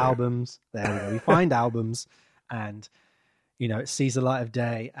find albums. There we go. We find albums, and it sees the light of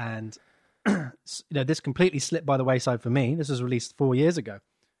day. And this completely slipped by the wayside for me. This was released 4 years ago,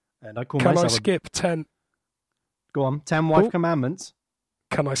 and I call myself. Can I skip 10? Go on, 10 Wife Commandments.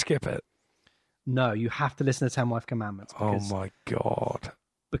 Can I skip it? No, you have to listen to 10 Wife Commandments. Because, oh my god!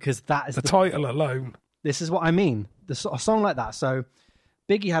 Because that is the title alone. This is what I mean. A song like that. So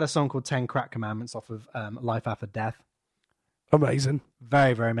Biggie had a song called 10 Crack Commandments off of Life After Death. Amazing.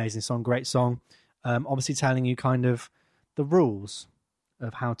 Very, very amazing song. Great song. Obviously telling you kind of the rules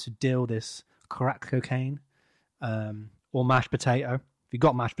of how to deal this crack cocaine or mashed potato. If you've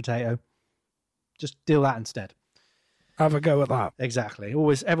got mashed potato, just deal that instead. Have a go at that. Exactly.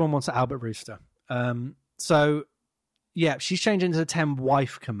 Always, everyone wants an Albert Rooster. So, yeah, she's changed into the 10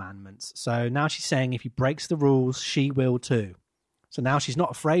 wife commandments. So now she's saying if he breaks the rules, she will too. So now she's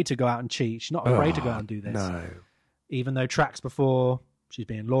not afraid to go out and cheat. She's not afraid to go out and do this. No. Even though tracks before, she's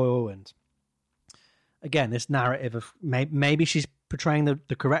being loyal. And again, this narrative of maybe she's portraying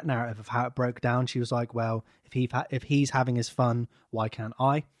the correct narrative of how it broke down. She was like, well, if he's having his fun, why can't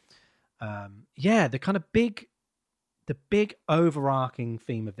I? The kind of big overarching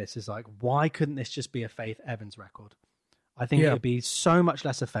theme of this is like, why couldn't this just be a Faith Evans record? I think it would be so much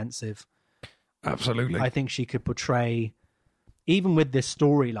less offensive. Absolutely. I think she could portray, even with this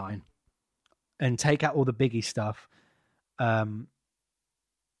storyline, and take out all the Biggie stuff,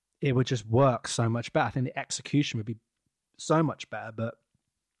 it would just work so much better. I think the execution would be so much better, but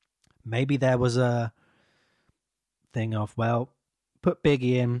maybe there was a thing of, well, put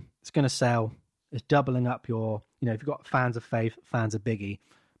Biggie in, it's going to sell, it's doubling up your, if you've got fans of Faith, fans of Biggie,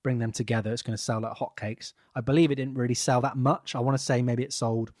 bring them together, it's going to sell like hotcakes. I believe it didn't really sell that much. I want to say maybe it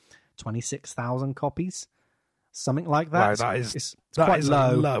sold 26,000 copies, something like that. Wow, it's quite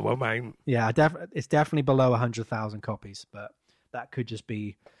low. A low amount. Yeah, it's definitely below 100,000 copies, but that could just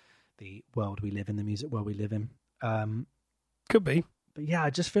be the world we live in, the music world we live in. Could be. But yeah, I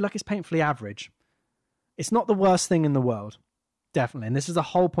just feel like it's painfully average. It's not the worst thing in the world, definitely. And this is the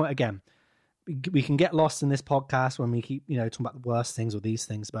whole point again. We can get lost in this podcast when we keep, talking about the worst things or these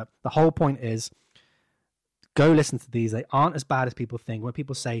things. But the whole point is, go listen to these. They aren't as bad as people think. When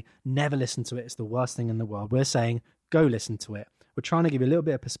people say, never listen to it, it's the worst thing in the world. We're saying, go listen to it. We're trying to give you a little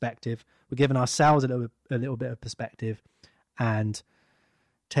bit of perspective. We're giving ourselves a little bit of perspective and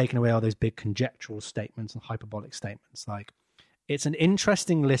taking away all those big conjectural statements and hyperbolic statements. Like, it's an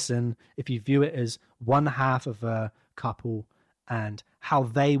interesting listen if you view it as one half of a couple and how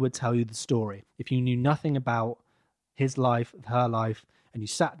they would tell you the story. If you knew nothing about his life, her life, and you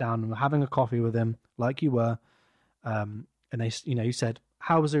sat down and were having a coffee with him like you were, and they, you said,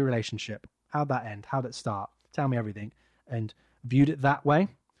 how was the relationship? How'd that end? How'd it start? Tell me everything. And viewed it that way.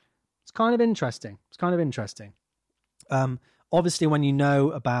 It's kind of interesting. Obviously, when we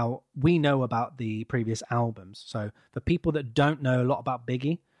know about the previous albums. So for people that don't know a lot about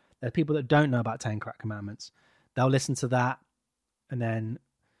Biggie, there are people that don't know about 10 Crack Commandments. They'll listen to that and then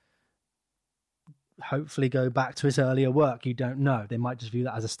hopefully go back to his earlier work. You don't know. They might just view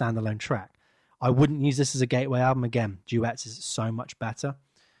that as a standalone track. I wouldn't use this as a gateway album. Again, Duets is so much better.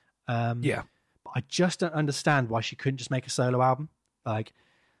 Yeah. But I just don't understand why she couldn't just make a solo album.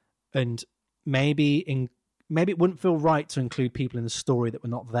 And maybe it wouldn't feel right to include people in the story that were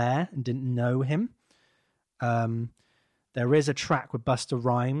not there and didn't know him. There is a track with Busta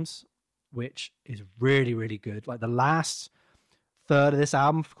Rhymes, which is really, really good. Like the last third of this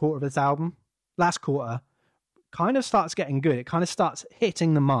album, quarter of this album, last quarter, kind of starts getting good. It kind of starts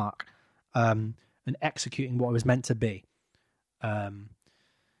hitting the mark and executing what it was meant to be. And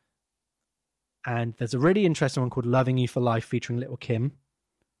there's a really interesting one called Loving You for Life featuring Little Kim.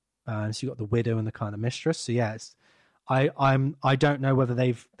 So you got the widow and the kind of mistress. So yeah, I don't know whether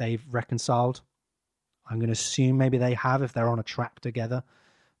they've reconciled. I'm going to assume maybe they have if they're on a track together,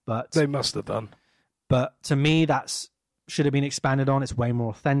 but they must have done. But to me, that's should have been expanded on. It's way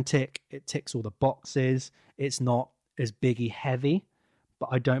more authentic. It ticks all the boxes. It's not as Biggie heavy, but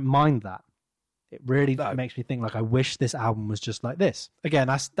I don't mind that. It really makes me think like I wish this album was just like this. Again,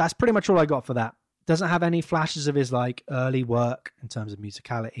 that's pretty much all I got for that. Doesn't have any flashes of his like early work in terms of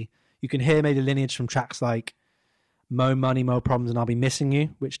musicality. You can hear maybe lineage from tracks like Mo Money, Mo Problems, and I'll Be Missing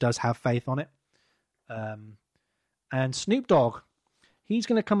You, which does have Faith on it. And Snoop Dogg, he's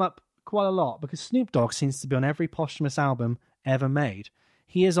going to come up quite a lot because Snoop Dogg seems to be on every posthumous album ever made.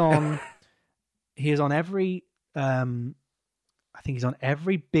 He is on every I think he's on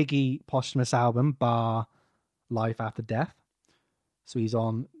every Biggie posthumous album bar Life After Death. So he's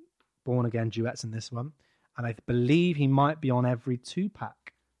on Born Again Duets in this one. And I believe he might be on every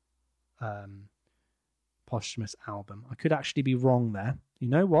Tupac posthumous album. I could actually be wrong there. You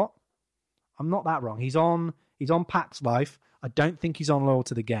know what? I'm not that wrong. He's on Pac's Life. I don't think he's on Loyal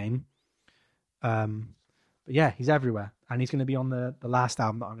to the Game. But yeah, he's everywhere. And he's going to be on the last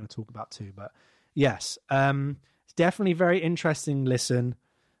album that I'm going to talk about too. But yes, it's definitely a very interesting listen.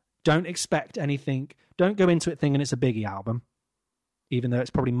 Don't expect anything. Don't go into it thinking it's a Biggie album, even though it's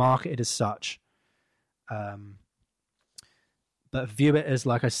probably marketed as such. But view it as,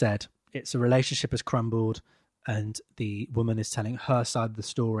 like I said, it's a relationship has crumbled and the woman is telling her side of the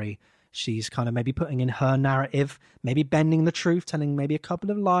story. She's kind of maybe putting in her narrative, maybe bending the truth, telling maybe a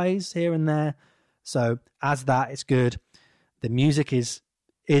couple of lies here and there. So as that, it's good. The music is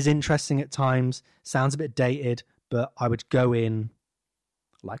interesting at times, sounds a bit dated, but I would go in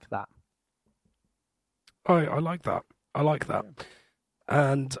like that. I like that. I like that.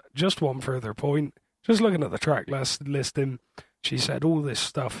 And just one further point, just looking at the track listing, she said all this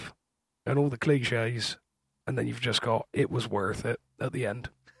stuff and all the cliches, and then you've just got, it was worth it at the end.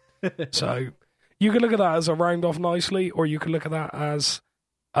 So you can look at that as a round off nicely, or you can look at that as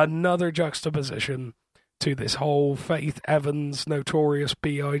another juxtaposition to this whole Faith Evans Notorious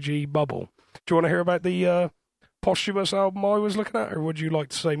B.I.G. bubble. Do you want to hear about the posthumous album I was looking at, or would you like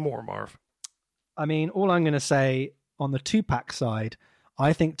to say more, Marv? I mean, all I'm going to say on the Tupac side,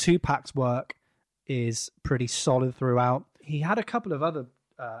 I think Tupac's work is pretty solid throughout. He had a couple of other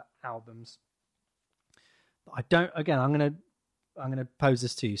albums. I don't. Again, I'm going to pose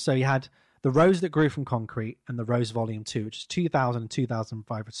this to you. So he had The Rose That Grew From Concrete and The Rose Volume 2, which is 2000 and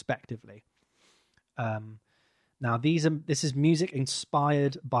 2005 respectively. Now this is music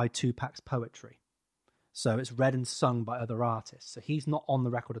inspired by Tupac's poetry. So it's read and sung by other artists. So he's not on the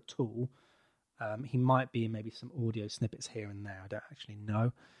record at all. He might be in maybe some audio snippets here and there. I don't actually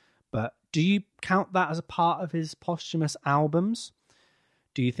know. But do you count that as a part of his posthumous albums?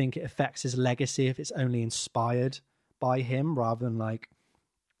 Do you think it affects his legacy if it's only inspired by him rather than like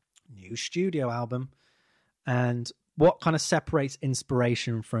new studio album? And what kind of separates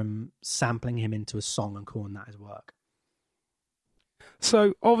inspiration from sampling him into a song and calling that his work?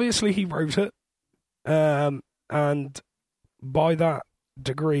 So obviously he wrote it. And by that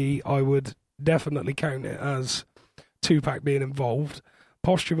degree, I would definitely count it as Tupac being involved.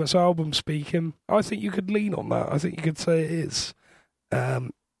 Posthumous album speaking, I think you could lean on that. I think you could say it is. I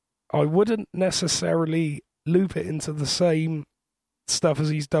wouldn't necessarily loop it into the same stuff as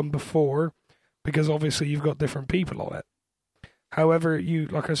he's done before, because obviously you've got different people on it. However,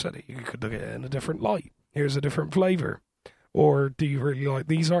 like I said, you could look at it in a different light. Here's a different flavour. Or do you really like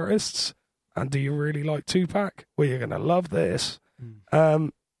these artists? And do you really like Tupac? Well, you're going to love this.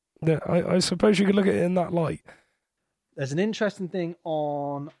 I suppose you could look at it in that light. There's an interesting thing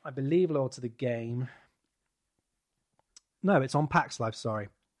on, I believe, Loyal to the Game. No, it's on Pax Life, sorry.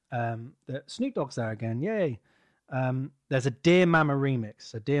 The Snoop Dogg's there again, yay. There's a Dear Mama remix.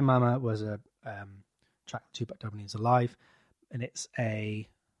 So Dear Mama was a track Tupac Doubly is Alive. And I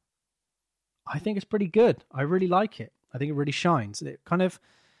think it's pretty good. I really like it. I think it really shines. It kind of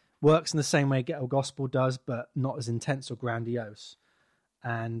works in the same way Ghetto Gospel does, but not as intense or grandiose.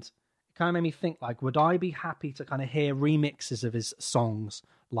 And it kind of made me think, like, would I be happy to kind of hear remixes of his songs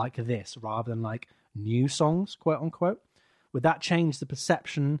like this rather than like new songs, quote unquote? Would that change the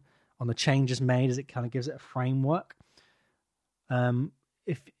perception on the changes made as it kind of gives it a framework?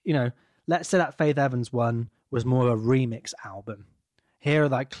 If, let's say that Faith Evans one was more of a remix album. Here are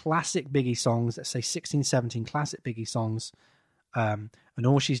like classic Biggie songs, let's say 16, 17 classic Biggie songs. And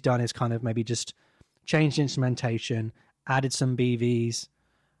all she's done is kind of maybe just changed instrumentation, added some BVs,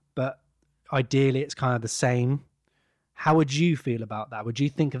 but ideally it's kind of the same. How would you feel about that? Would you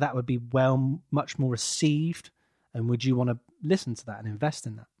think that would be much more received? And would you want to listen to that and invest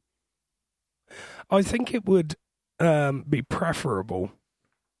in that? I think it would be preferable.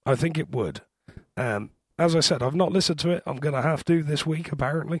 I think it would. As I said, I've not listened to it. I'm going to have to this week,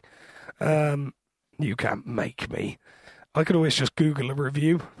 apparently. You can't make me. I could always just Google a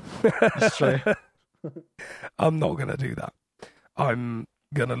review. That's true. I'm not going to do that. I'm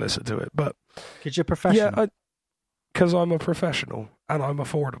going to listen to it. But because you're professional. Yeah, because I'm a professional and I'm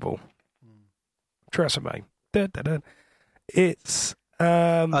affordable. Tresemme. It's...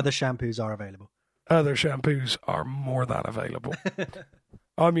 other shampoos are available. Other shampoos are more than available.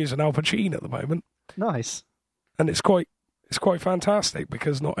 I'm using Al Pacino at the moment. Nice. And it's quite fantastic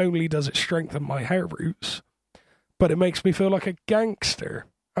because not only does it strengthen my hair roots, but it makes me feel like a gangster.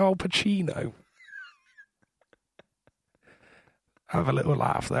 Al Pacino. Have a little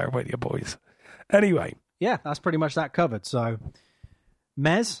laugh there, won't you, boys? Anyway. Yeah, that's pretty much that covered. So,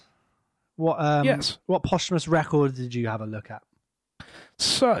 Mez, what posthumous record did you have a look at?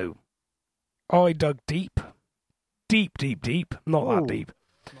 So, I dug deep. Not that deep. Not that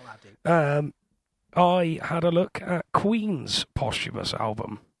deep. I had a look at Queen's posthumous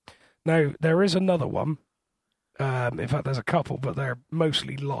album. Now, there is another one. In fact, there's a couple, but they're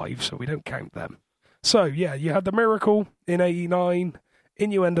mostly live, so we don't count them. So, yeah, you had The Miracle in 89,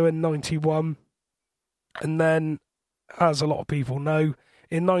 Innuendo in 91, and then, as a lot of people know,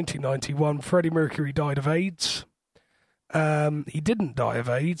 in 1991, Freddie Mercury died of AIDS. He didn't die of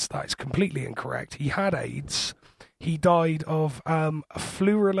AIDS. That's completely incorrect. He had AIDS. He died of a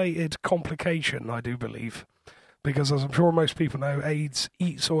flu-related complication, I do believe, because as I'm sure most people know, AIDS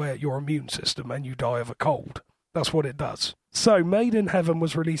eats away at your immune system and you die of a cold. That's what it does. So, Made in Heaven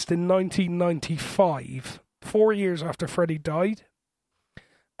was released in 1995, 4 years after Freddie died.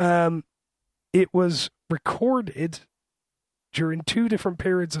 It was recorded during two different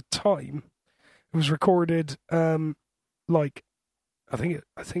periods of time. It was recorded, I think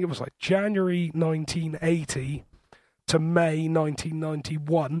it was like January 1980 to May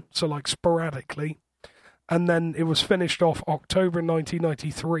 1991, so like sporadically. And then it was finished off October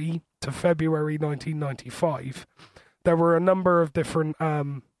 1993 to February 1995. There were a number of different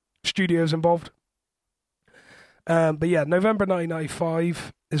studios involved. But yeah, November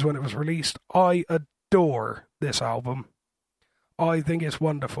 1995 is when it was released. I adore this album. I think it's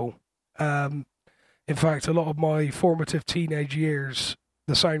wonderful. In fact, a lot of my formative teenage years,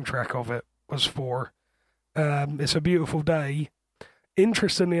 the soundtrack of it was for It's a Beautiful Day.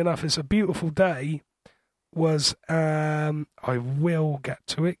 Interestingly enough, It's a Beautiful Day was, I will get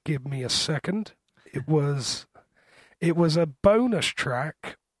to it, give me a second. It was a bonus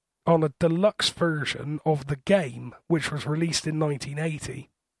track on a deluxe version of the game, which was released in 1980.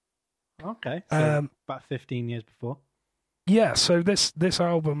 Okay, so about 15 years before. Yeah, so this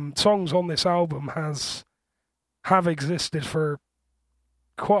album, songs on this album have existed for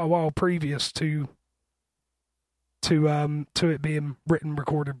quite a while previous to it being written,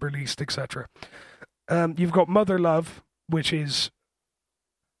 recorded, released, etc. You've got Mother Love, which is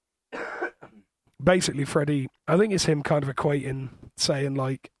basically Freddie. I think it's him kind of equating, saying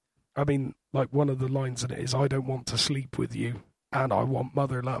like one of the lines in it is, "I don't want to sleep with you, and I want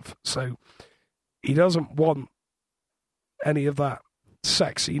mother love." So he doesn't want any of that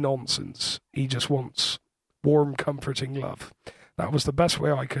sexy nonsense. He just wants warm, comforting love. That was the best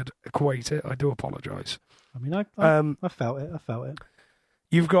way I could equate it. I do apologise. I mean, I felt it. I felt it.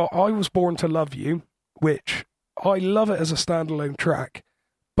 You've got I Was Born to Love You, which I love it as a standalone track,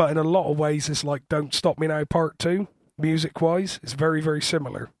 but in a lot of ways it's like Don't Stop Me Now Part 2, music-wise. It's very, very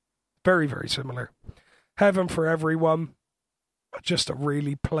similar. Very, very similar. Heaven for Everyone, just a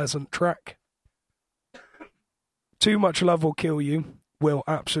really pleasant track. Too Much Love Will Kill You will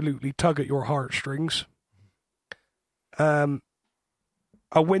absolutely tug at your heartstrings. A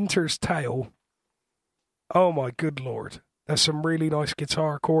Winter's Tale. Oh my good lord. There's some really nice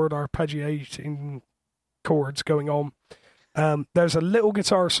guitar chord arpeggiating chords going on. There's a little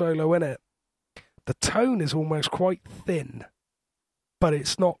guitar solo in it. The tone is almost quite thin, but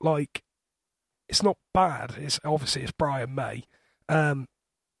it's not bad. It's Brian May. But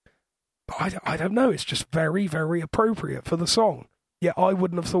I don't know. It's just very, very appropriate for the song. Yeah, I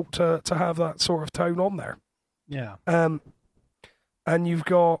wouldn't have thought to have that sort of tone on there. Yeah. And you've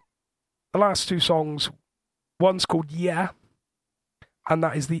got the last two songs. One's called Yeah, and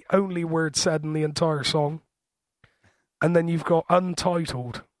that is the only word said in the entire song. And then you've got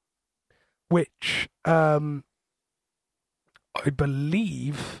Untitled, which I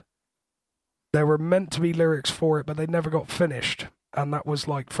believe there were meant to be lyrics for it, but they never got finished. And that was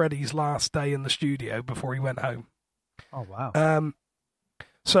like Freddie's last day in the studio before he went home. Oh, wow.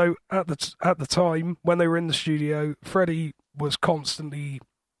 So at the time when they were in the studio, Freddie was constantly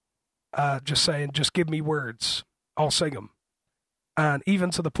just saying, "Just give me words, I'll sing them." And even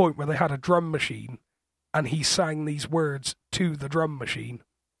to the point where they had a drum machine, and he sang these words to the drum machine,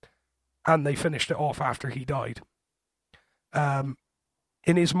 and they finished it off after he died. In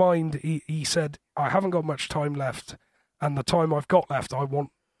his mind, he said, "I haven't got much time left, and the time I've got left, I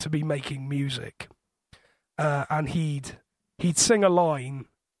want to be making music." And he'd sing a line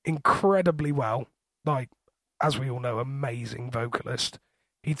incredibly well, like, as we all know, amazing vocalist.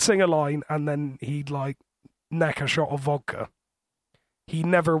 He'd sing a line and then he'd like neck a shot of vodka. He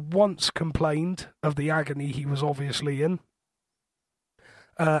never once complained of the agony he was obviously in.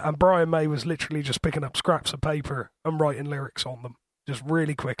 And Brian May was literally just picking up scraps of paper and writing lyrics on them, just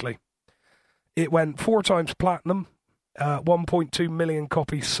really quickly. It went 4 times platinum, 1.2 million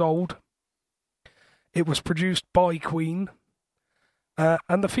copies sold. It was produced by Queen,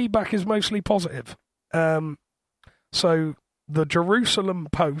 and the feedback is mostly positive. So the Jerusalem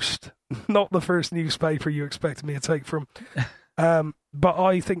Post, not the first newspaper you expected me to take from, but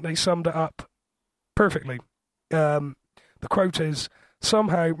I think they summed it up perfectly. The quote is,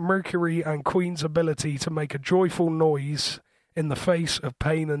 "Somehow Mercury and Queen's ability to make a joyful noise in the face of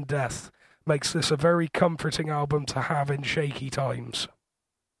pain and death makes this a very comforting album to have in shaky times."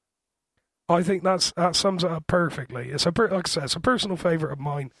 I think that sums it up perfectly. It's like I said, it's a personal favourite of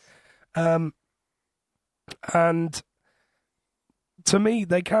mine. And to me,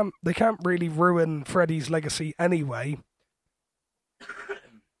 they can't really ruin Freddie's legacy anyway,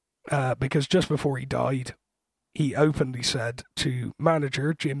 because just before he died, he openly said to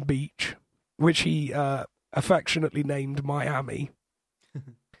manager Jim Beach, which he affectionately named Miami,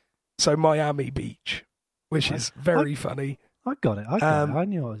 so Miami Beach, which is very funny. I got it. I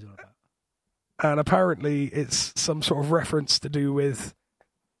knew what I was all about. And apparently it's some sort of reference to do with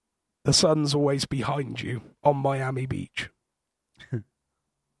the sun's always behind you on Miami Beach,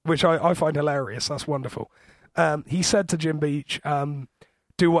 which I find hilarious. That's wonderful. He said to Jim Beach,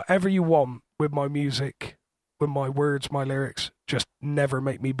 "Do whatever you want with my music, with my words, my lyrics, just never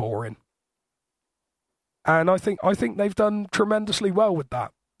make me boring." And I think they've done tremendously well with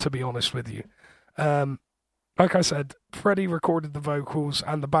that, to be honest with you. Like I said, Freddie recorded the vocals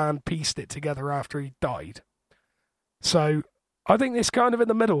and the band pieced it together after he died. So I think it's kind of in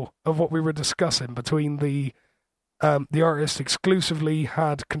the middle of what we were discussing, between the artist exclusively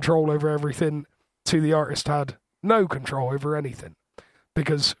had control over everything to the artist had no control over anything.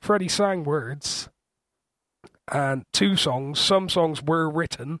 Because Freddie sang words, and 2 songs, some songs were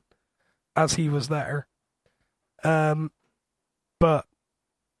written as he was there. But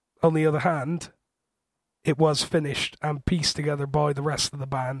on the other hand, it was finished and pieced together by the rest of the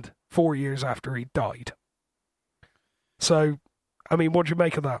band 4 years after he died. So, I mean, what do you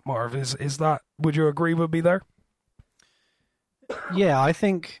make of that, Marv? Is that, would you agree with me there? Yeah, I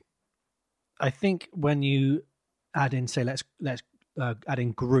think when you add in, say, let's add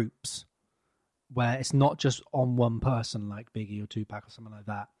in groups where it's not just on one person like Biggie or Tupac or something like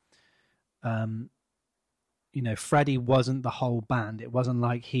that. Freddie wasn't the whole band. It wasn't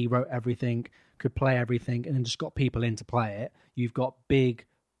like he wrote everything, could play everything, and then just got people in to play it. You've got big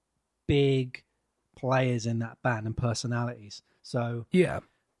players in that band and personalities. So yeah,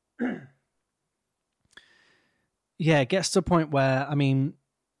 it gets to a point where, I mean,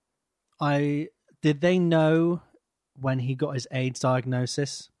 did they know when he got his AIDS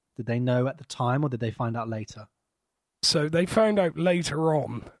diagnosis? Did they know at the time, or did they find out later? So they found out later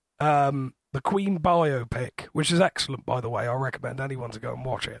on. The Queen biopic, which is excellent, by the way, I recommend anyone to go and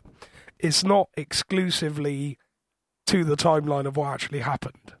watch it. It's not exclusively to the timeline of what actually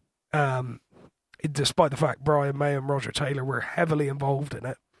happened. Despite the fact Brian May and Roger Taylor were heavily involved in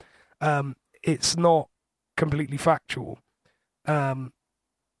it, it's not completely factual. There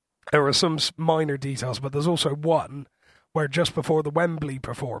are some minor details, but there's also one where just before the Wembley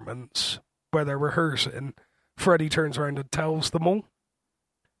performance, where they're rehearsing, Freddie turns around and tells them all.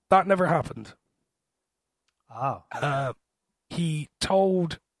 That never happened. Oh. He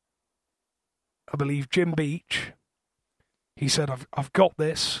told, I believe, Jim Beach, he said, I've got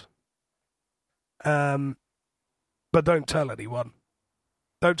this, but don't tell anyone.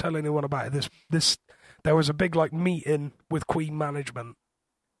 Don't tell anyone about it. There was a big meeting with Queen management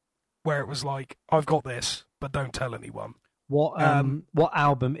where it was like, I've got this, but don't tell anyone. What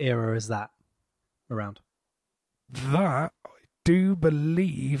album era is that around? That, I do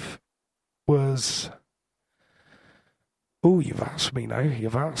believe, was... Oh, you've asked me now.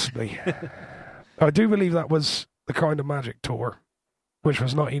 You've asked me. I do believe that was the Kind of Magic tour, which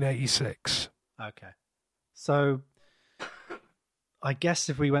was 1986. Okay. So, I guess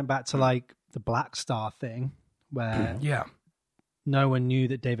if we went back to the Black Star thing, where no one knew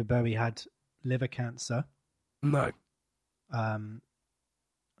that David Bowie had liver cancer. No.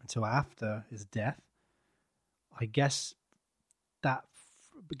 Until after his death. I guess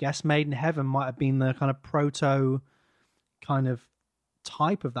Made in Heaven might have been the kind of proto kind of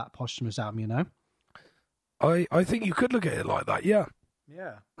type of that posthumous album, you know? I think you could look at it like that, yeah.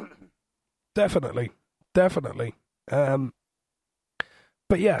 Yeah. Definitely. But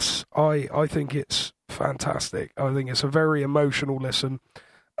yes, I think it's fantastic. I think it's a very emotional listen.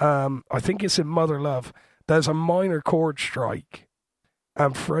 I think it's in Mother Love. There's a minor chord strike,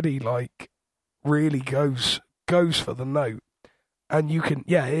 and Freddie really goes for the note. And you can,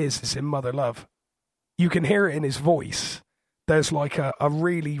 it's in Mother Love. You can hear it in his voice. There's a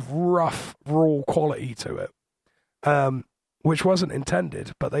really rough, raw quality to it, which wasn't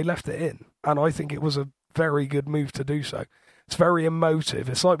intended, but they left it in. And I think it was a very good move to do so. It's very emotive.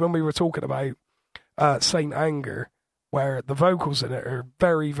 It's like when we were talking about Saint Anger, where the vocals in it are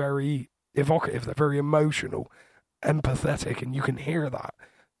very, very evocative. They're very emotional, empathetic, and you can hear that.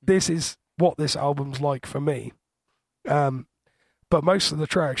 This is what this album's like for me. But most of the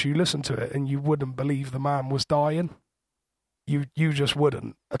tracks, you listen to it and you wouldn't believe the man was dying. You just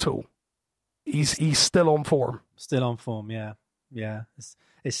wouldn't at all. He's still on form. Still on form, yeah.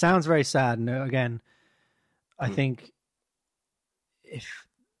 It sounds very sad, and again, I think if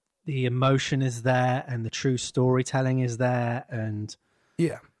the emotion is there and the true storytelling is there, and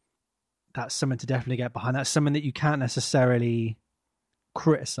that's something to definitely get behind. That's something that you can't necessarily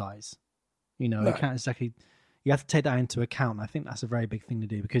criticize. You know, you can't exactly. You have to take that into account. And I think that's a very big thing to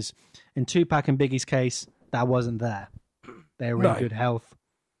do, because in Tupac and Biggie's case, that wasn't there. They were in good health.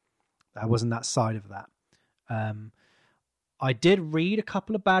 That wasn't that side of that. I did read a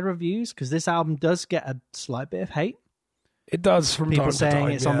couple of bad reviews, because this album does get a slight bit of hate. It does from people time to time. People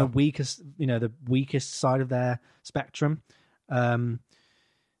saying it's on the weakest, the weakest side of their spectrum. One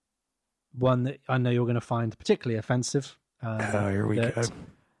that I know you're going to find particularly offensive. Here we go.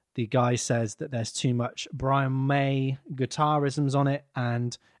 The guy says that there's too much Brian May guitarisms on it,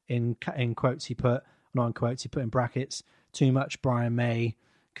 and in quotes he put, not in quotes, he put in brackets, too much Brian May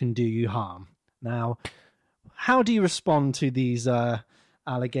can do you harm. Now, how do you respond to these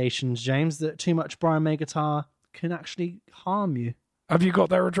allegations, James, that too much Brian May guitar can actually harm you? Have you got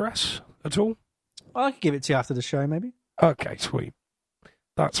their address at all? I could give it to you after the show, maybe. Okay, sweet.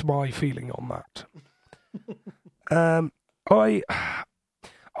 That's my feeling on that.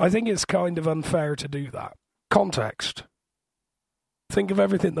 I think it's kind of unfair to do that. Context. Think of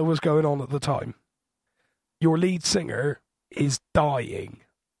everything that was going on at the time. Your lead singer is dying.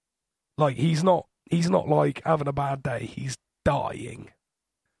 Like, he's not like having a bad day. He's dying.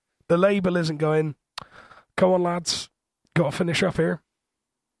 The label isn't going, come on, lads, got to finish up here.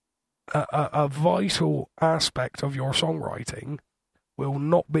 A vital aspect of your songwriting will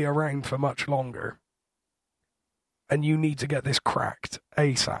not be around for much longer. And you need to get this cracked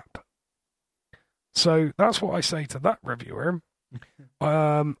ASAP. So that's what I say to that reviewer.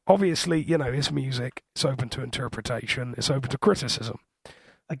 Obviously, you know, his music, it's open to interpretation, it's open to criticism.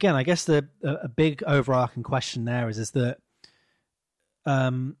 Again, I guess a big overarching question there is that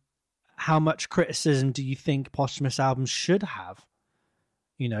how much criticism do you think posthumous albums should have?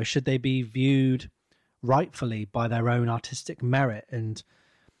 You know, should they be viewed rightfully by their own artistic merit? And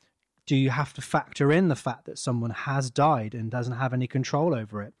do you have to factor in the fact that someone has died and doesn't have any control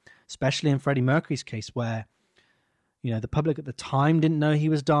over it? Especially in Freddie Mercury's case, where, you know, the public at the time didn't know he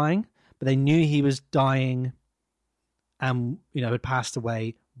was dying, but they knew he was dying and, you know, had passed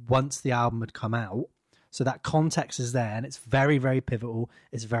away once the album had come out. So that context is there, and it's very, very pivotal.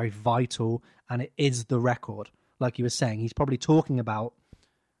 It's very vital, and it is the record. Like you were saying, he's probably talking about,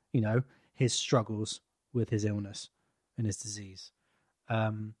 you know, his struggles with his illness and his disease.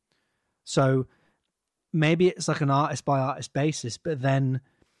 So maybe it's like an artist by artist basis, but then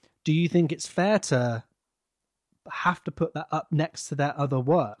do you think it's fair to have to put that up next to their other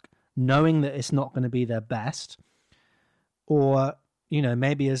work, knowing that it's not going to be their best? Or, you know,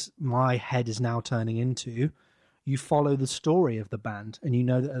 maybe as my head is now turning into, you follow the story of the band and you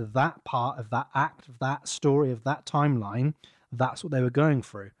know that that part of that act, of that story, of that timeline, that's what they were going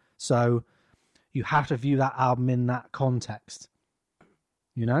through. So you have to view that album in that context,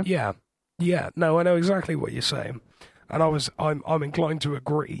 you know? Yeah. No, I know exactly what you're saying. And I'm inclined to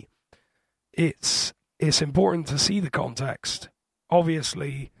agree. It's important to see the context.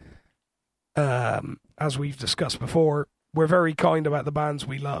 Obviously, as we've discussed before, we're very kind about the bands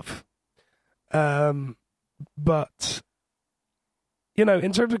we love. But, you know,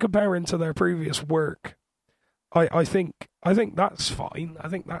 in terms of comparing to their previous work, I think that's fine. I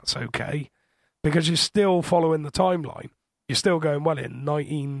think that's okay. Because you're still following the timeline. You're still going, well, in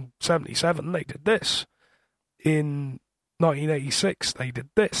 1977, they did this. In 1986, they did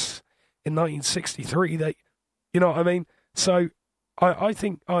this. In 1963, you know what I mean? So I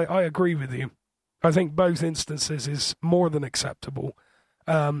think I agree with you. I think both instances is more than acceptable.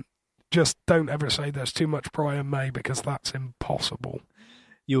 Just don't ever say there's too much Brian May, because that's impossible.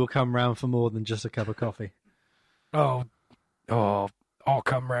 You will come round for more than just a cup of coffee. Oh, I'll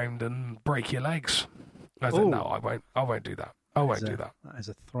come round and break your legs. I said, no, I won't do that. I won't do that. That is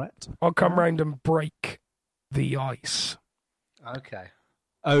a threat. I'll come round and break the ice. Okay.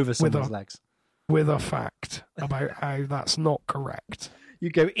 Over someone's legs. With a fact about how that's not correct. You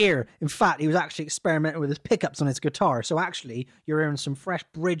go, here, in fact, he was actually experimenting with his pickups on his guitar, so actually, you're hearing some fresh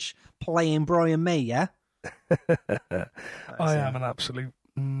bridge playing Brian May, yeah? I am an absolute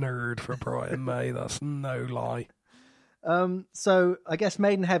nerd for Brian May, that's no lie. So, I guess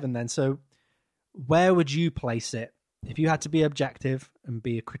Made in Heaven then, so where would you place it? If you had to be objective and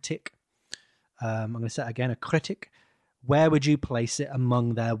be a critic, I'm going to say it again, a critic, where would you place it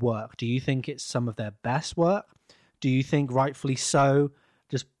among their work? Do you think it's some of their best work? Do you think rightfully so,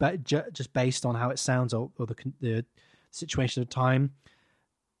 just based on how it sounds or the situation of the time?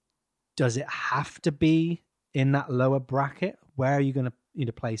 Does it have to be in that lower bracket? Where are you going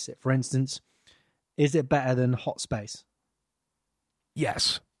to place it? For instance, is it better than Hot Space?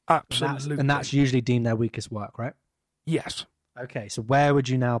 Yes, absolutely. And that's usually deemed their weakest work, right? Yes. Okay, so where would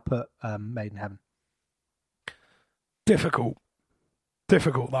you now put Made in Heaven? Difficult,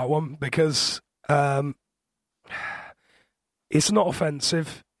 that one, because it's not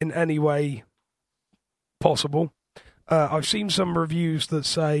offensive in any way possible. I've seen some reviews that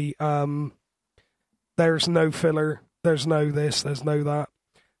say there's no filler, there's no this, there's no that.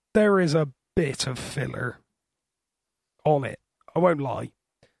 There is a bit of filler on it, I won't lie.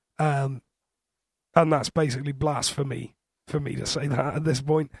 And that's basically blasphemy for me to say that at this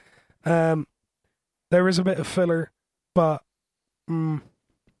point. There is a bit of filler, but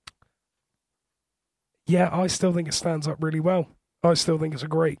yeah, I still think it stands up really well. I still think it's a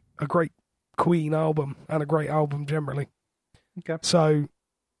great Queen album and a great album generally. Okay. So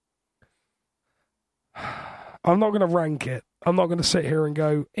I'm not going to rank it. I'm not going to sit here and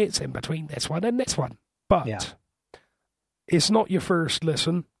go, it's in between this one and this one. But it's not your first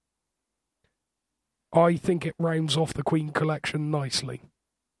listen. I think it rounds off the Queen collection nicely.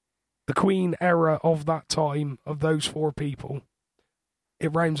 The Queen era of that time, of those four people,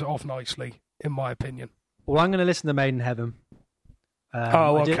 it rounds it off nicely, in my opinion. Well, I'm going to listen to Made in Heaven.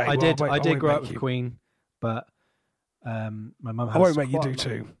 Okay. I did grow up with Queen, but my mum has... I won't make you do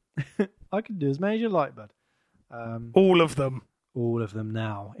too. I can do as many as you like, bud. All of them. All of them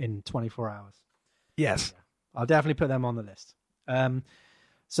now in 24 hours. Yes. I'll definitely put them on the list.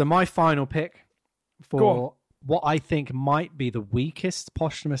 So my final pick for what I think might be the weakest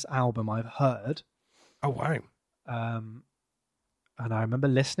posthumous album I've heard. Oh, wow. And I remember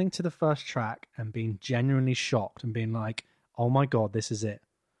listening to the first track and being genuinely shocked and being like, oh my God, this is it.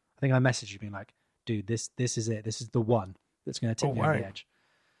 I think I messaged you being like, dude, this is it. This is the one that's going to tip me over the edge.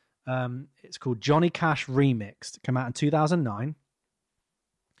 It's called Johnny Cash Remixed. It came out in 2009.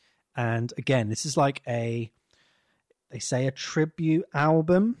 And again, this is like they say a tribute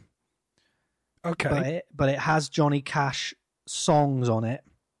album. Okay. But it has Johnny Cash songs on it.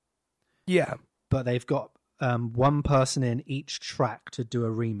 Yeah. But they've got one person in each track to do a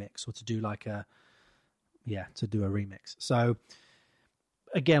remix or to do to do a remix. So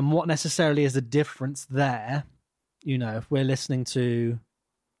again, what necessarily is the difference there? You know, if we're listening to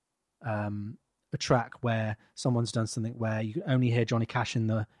a track where someone's done something where you only hear Johnny Cash in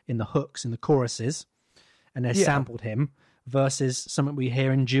the hooks, in the choruses, and they sampled him, versus something we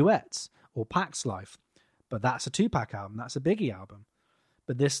hear in duets or Pax Life, but that's a 2-pack album, that's a Biggie album.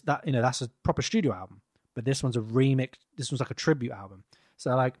 But that's a proper studio album. But this one's a remix. This one's like a tribute album.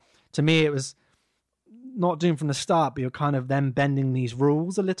 So like to me, it was not doomed from the start, but you're kind of then bending these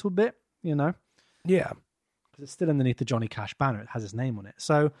rules a little bit, you know? Yeah. Because it's still underneath the Johnny Cash banner. It has his name on it.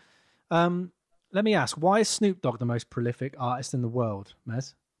 So let me ask, why is Snoop Dogg the most prolific artist in the world,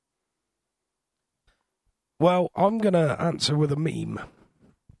 Mez? Well, I'm going to answer with a meme.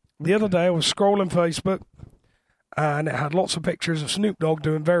 The other day I was scrolling Facebook and it had lots of pictures of Snoop Dogg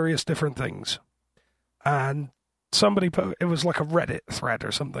doing various different things. And somebody put, it was like a Reddit thread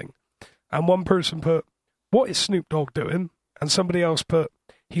or something. And one person put, what is Snoop Dogg doing? And somebody else put,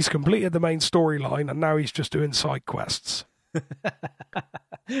 he's completed the main storyline and now he's just doing side quests.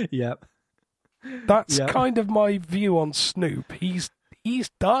 Yep. That's kind of my view on Snoop. He's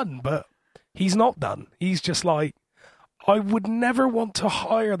done, but he's not done. He's just like, I would never want to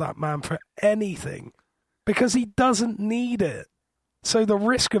hire that man for anything because he doesn't need it. So the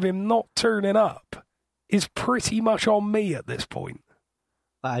risk of him not turning up is pretty much on me at this point.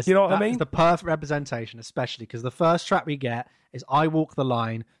 You know what I mean? That's the perfect representation, especially because the first track we get is I Walk the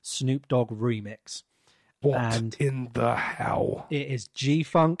Line, Snoop Dogg Remix. What in the hell? It is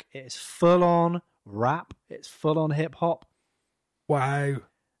G-Funk. It is full-on rap. It's full-on hip-hop. Wow.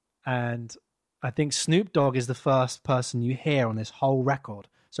 And I think Snoop Dogg is the first person you hear on this whole record.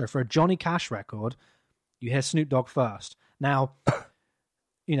 So for a Johnny Cash record, you hear Snoop Dogg first. Now,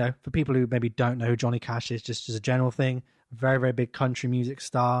 you know, for people who maybe don't know who Johnny Cash is, just as a general thing, very, very big country music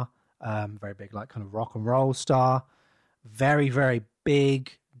star, very big like kind of rock and roll star, very, very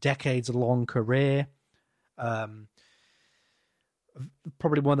big, decades-long career. Probably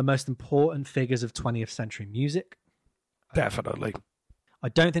one of the most important figures of 20th century music. Definitely. I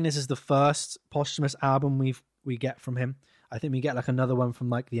don't think this is the first posthumous album we get from him. I think we get like another one from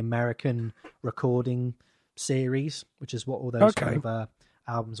like the American Recording series, which is what all those kind of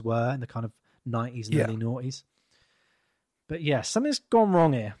albums were in the kind of 90s and early noughties. But yeah, something's gone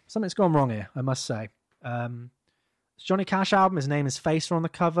wrong here. I must say. Johnny Cash album, his name is Facer on the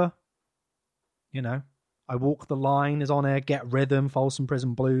cover. You know, I Walk the Line is on there, Get Rhythm, Folsom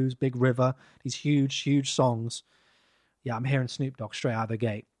Prison Blues, Big River, these huge, huge songs. Yeah, I'm hearing Snoop Dogg straight out of the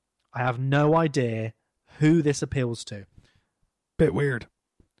gate. I have no idea who this appeals to. Bit weird.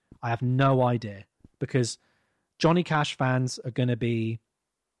 I have no idea because Johnny Cash fans are going to be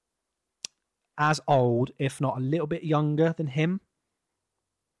as old, if not a little bit younger than him.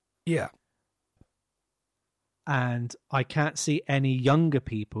 Yeah. And I can't see any younger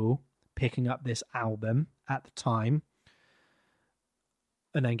people picking up this album at the time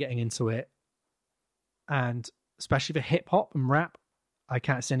and then getting into it. And especially for hip hop and rap, I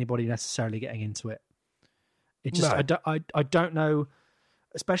can't see anybody necessarily getting into it. It just, I don't know,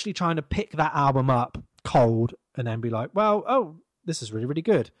 especially trying to pick that album up cold and then be like, well, oh, this is really, really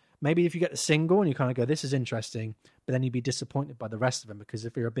good. Maybe if you get the single and you kind of go, this is interesting, but then you'd be disappointed by the rest of them because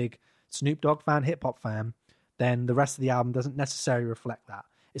if you're a big Snoop Dogg fan, hip hop fan, then the rest of the album doesn't necessarily reflect that.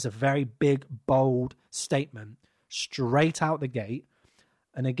 It's a very big, bold statement straight out the gate.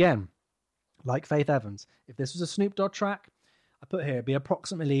 And again, like Faith Evans, if this was a Snoop Dogg track, I put here, it'd be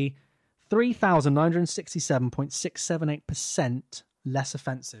approximately 3,967.678% less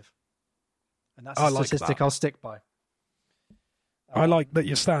offensive. And that's a statistic I'll stick by. I like that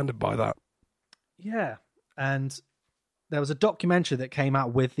you're standing by that. Yeah. And there was a documentary that came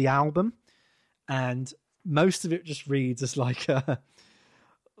out with the album, and most of it just reads as like an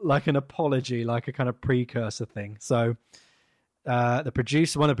apology, like a kind of precursor thing. So the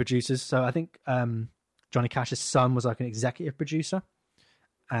producer, one of the producers. So I think Johnny Cash's son was like an executive producer,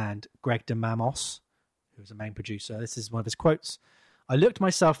 and Greg DeMamos, who was the main producer. This is one of his quotes. "I looked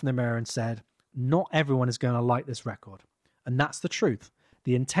myself in the mirror and said, not everyone is going to like this record. And that's the truth.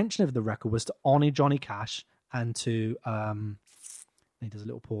 The intention of the record was to honor Johnny Cash and to, he does a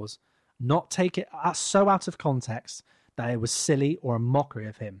little pause, not take it so out of context that it was silly or a mockery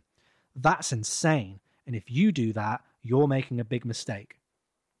of him. That's insane. And if you do that, you're making a big mistake."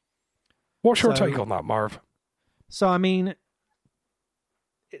 What's your take on that, Marv? So, I mean,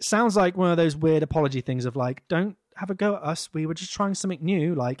 it sounds like one of those weird apology things of like, don't have a go at us. We were just trying something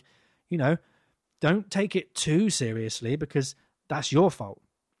new. Like, you know, don't take it too seriously because that's your fault.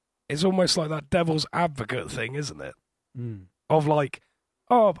 It's almost like that devil's advocate thing, isn't it? Of like,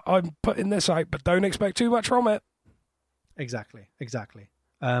 oh, I'm putting this out, but don't expect too much from it. Exactly.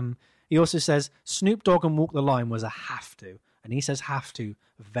 He also says Snoop Dogg and Walk the Line was a have to. And he says have to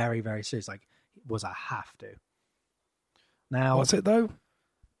very, very serious. Like, it was a have to. Now, what's it though?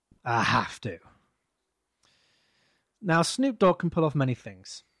 A have to. Now, Snoop Dogg can pull off many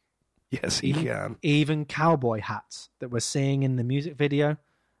things. Yes, he can. Even cowboy hats that we're seeing in the music video.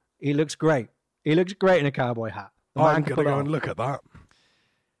 He looks great. He looks great in a cowboy hat. I'm going to go and look at that.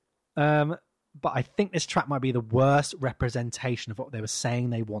 But I think this track might be the worst representation of what they were saying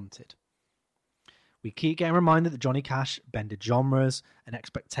they wanted. We keep getting reminded that Johnny Cash bended genres and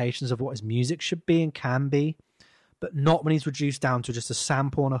expectations of what his music should be and can be, but not when he's reduced down to just a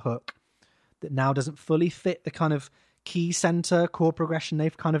sample and a hook that now doesn't fully fit the kind of key center chord progression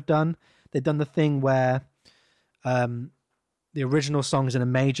they've kind of done. They've done the thing where the original song's in a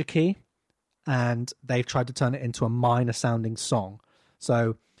major key and they've tried to turn it into a minor sounding song.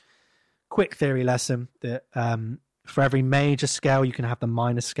 So, quick theory lesson that for every major scale, you can have the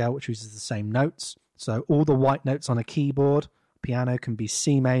minor scale, which uses the same notes. So all the white notes on a keyboard, piano, can be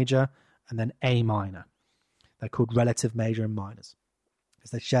C major and then A minor. They're called relative major and minors because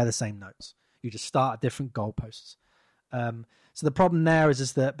they share the same notes. You just start at different goalposts. So the problem there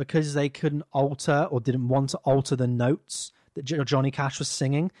is that because they couldn't alter or didn't want to alter the notes that Johnny Cash was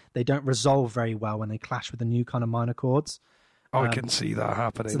singing, they don't resolve very well when they clash with the new kind of minor chords. I can see that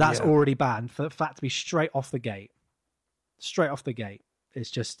happening. So that's already bad. For the fact to be straight off the gate, it's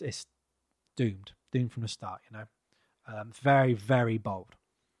doomed from the start, you know. Very, very bold,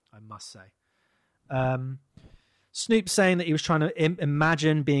 I must say. Snoop saying that he was trying to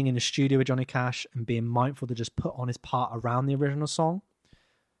imagine being in the studio with Johnny Cash and being mindful to just put on his part around the original song.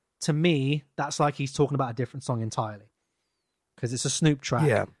 To me, that's like he's talking about a different song entirely. Because it's a Snoop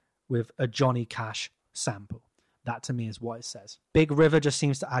track with a Johnny Cash sample. That to me is what it says. Big River just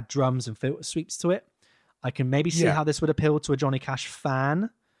seems to add drums and filter sweeps to it. I can maybe see how this would appeal to a Johnny Cash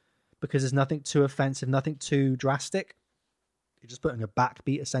fan because there's nothing too offensive, nothing too drastic. You're just putting a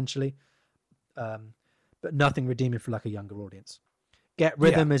backbeat essentially. But nothing redeeming for like a younger audience. Get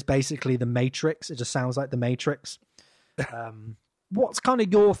Rhythm is basically the Matrix. It just sounds like the Matrix. What's kind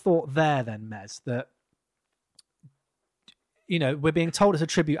of your thought there then, Mez? That, you know, we're being told it's a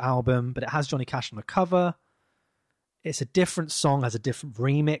tribute album, but it has Johnny Cash on the cover. It's a different song, has a different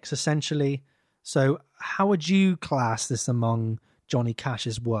remix, essentially. So how would you class this among Johnny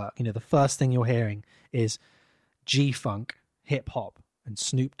Cash's work? You know, the first thing you're hearing is G-Funk, hip-hop, and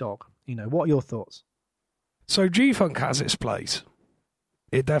Snoop Dogg. You know, what are your thoughts? So G-Funk has its place.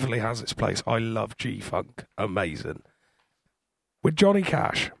 It definitely has its place. I love G-Funk. Amazing. With Johnny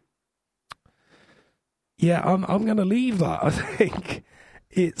Cash, I'm going to leave that. I think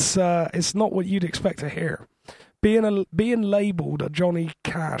it's not what you'd expect to hear. Being labelled a Johnny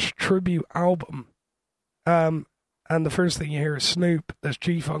Cash tribute album, and the first thing you hear is Snoop, there's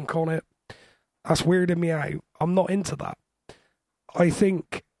G-Funk on it, that's weirding me out. I'm not into that. I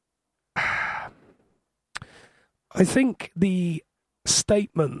think the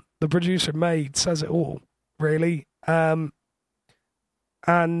statement the producer made says it all, really. And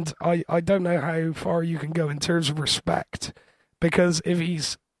I don't know how far you can go in terms of respect, because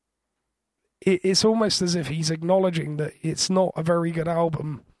it's almost as if he's acknowledging that it's not a very good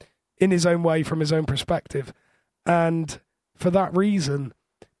album in his own way from his own perspective. And for that reason,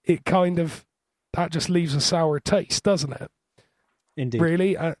 that just leaves a sour taste, doesn't it? Indeed.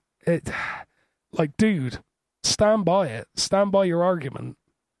 Really? Dude, stand by it. Stand by your argument.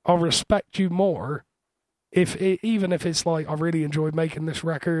 I'll respect you more even if it's like, I really enjoyed making this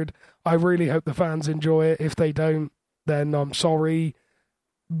record. I really hope the fans enjoy it. If they don't, then I'm sorry.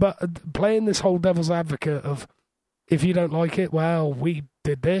 But playing this whole devil's advocate of, if you don't like it, well, we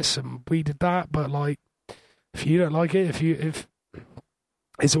did this and we did that. But like, if you don't like it, if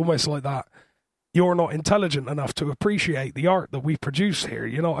it's almost like that. you're not intelligent enough to appreciate the art that we produce here.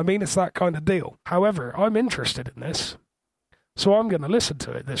 You know what I mean? It's that kind of deal. However, I'm interested in this, so I'm going to listen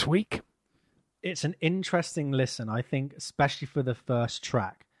to it this week. It's an interesting listen, I think, especially for the first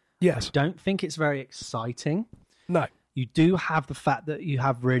track. Yes. I don't think it's very exciting. No. You do have the fact that you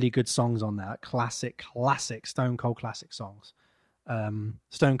have really good songs on there, classic Stone Cold classic songs.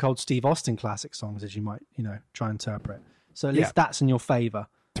 Stone Cold Steve Austin classic songs, as you might, try and interpret. So at least that's in your favour.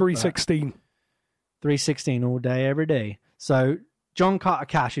 316. 316 all day, every day. So John Carter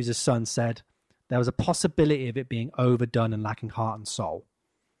Cash, who's his son, said there was a possibility of it being overdone and lacking heart and soul.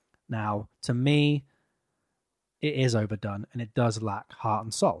 Now, to me, it is overdone and it does lack heart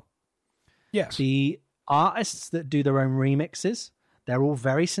and soul. Yes. The artists that do their own remixes, they're all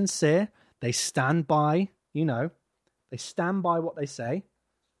very sincere. They stand by, they stand by what they say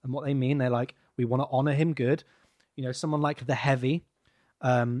and what they mean. They're like, we want to honor him good. Someone like The Heavy,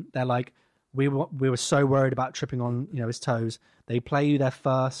 they're like, we were so worried about tripping on, his toes. They play you their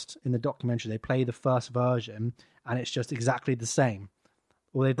first, in the documentary, they play the first version and it's just exactly the same.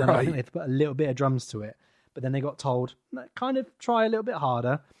 All they've done, I think they've put a little bit of drums to it, but then they got told, kind of try a little bit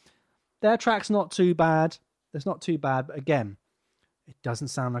harder. Their track's not too bad. It's not too bad, but again, it doesn't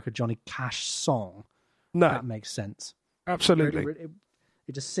sound like a Johnny Cash song. No. That makes sense. Absolutely.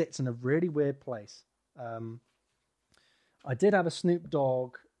 It just sits in a really weird place. I did have a Snoop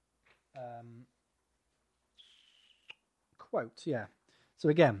Dogg quote, yeah. So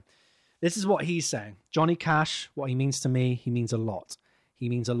again, this is what he's saying. Johnny Cash, what he means to me, he means a lot. He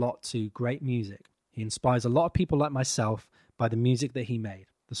means a lot to great music. He inspires a lot of people like myself by the music that he made,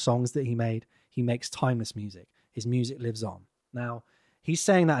 the songs that he made. He makes timeless music. His music lives on. Now, he's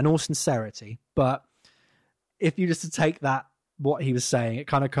saying that in all sincerity, but if you just to take that, what he was saying, it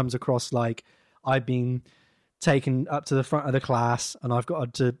kind of comes across like I've been taken up to the front of the class and I've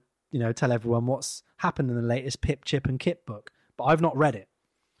got to, tell everyone what's happened in the latest Pip, Chip and Kit book, but I've not read it.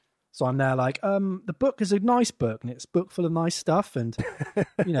 So I'm there like, the book is a nice book and it's a book full of nice stuff and,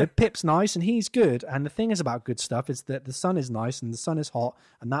 Pip's nice and he's good. And the thing is about good stuff is that the sun is nice and the sun is hot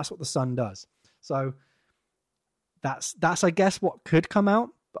and that's what the sun does. So that's I guess, what could come out.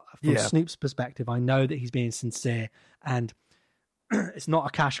 But from Snoop's perspective, I know that he's being sincere and it's not a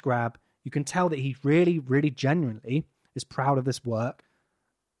cash grab. You can tell that he really, really genuinely is proud of this work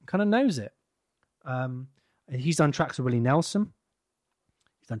and kind of knows it. He's done tracks with Willie Nelson.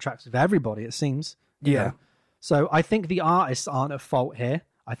 He's done tracks with everybody, it seems. Yeah. So I think the artists aren't at fault here.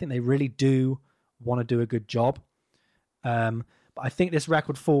 I think they really do want to do a good job. But I think this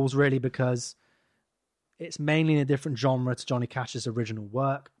record falls really because it's mainly in a different genre to Johnny Cash's original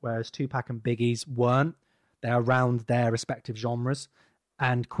work, whereas Tupac and Biggie's weren't. They're around their respective genres,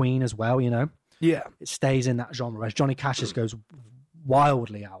 and Queen as well, Yeah. It stays in that genre, whereas Johnny Cash's goes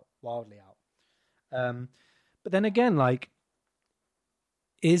wildly out. But then again, like,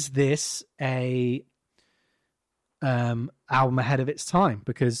 is this a album ahead of its time?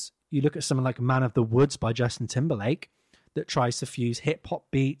 Because you look at something like Man of the Woods by Justin Timberlake that tries to fuse hip-hop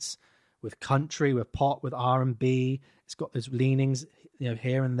beats with country, with pop, with R&B. It's got those leanings,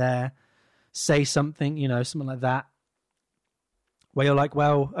 here and there. Say Something, something like that. Where you're like,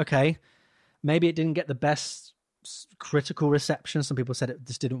 well, okay, maybe it didn't get the best critical reception. Some people said it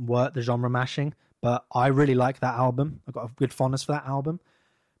just didn't work, the genre mashing. But I really like that album. I've got a good fondness for that album.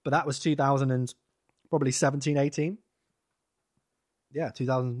 But that was 2017, 18. Yeah,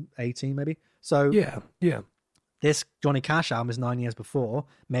 2018 maybe. So yeah. This Johnny Cash album is 9 years before.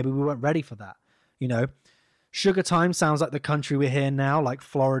 Maybe we weren't ready for that. Sugar Time sounds like the country we're here now, like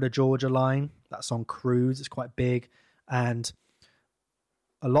Florida Georgia Line. That song Cruise is quite big. And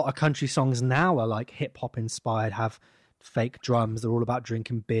a lot of country songs now are like hip hop inspired, have fake drums. They're all about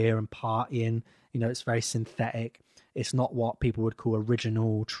drinking beer and partying. It's very synthetic. It's not what people would call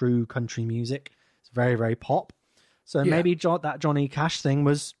original, true country music. It's very, very pop. So maybe that Johnny Cash thing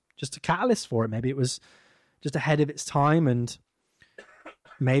was just a catalyst for it. Maybe it was just ahead of its time. And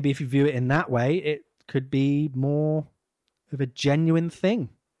maybe if you view it in that way, it could be more of a genuine thing,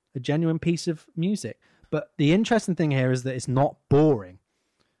 a genuine piece of music. But the interesting thing here is that it's not boring.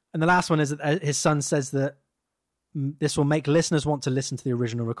 And the last one is that his son says that this will make listeners want to listen to the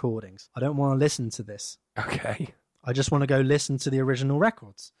original recordings. I don't want to listen to this. Okay. I just want to go listen to the original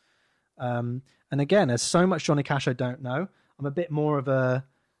records. And again, there's so much Johnny Cash I don't know. I'm a bit more of a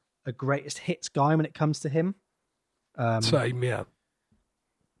greatest hits guy when it comes to him. Same, yeah.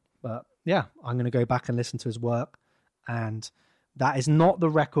 But yeah, I'm going to go back and listen to his work. And that is not the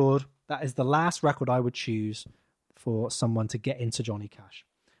record. That is the last record I would choose for someone to get into Johnny Cash.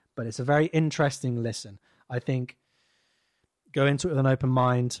 But it's a very interesting listen. I think go into it with an open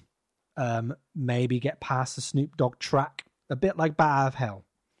mind. maybe get past the Snoop Dogg track, a bit like Bat Out of Hell.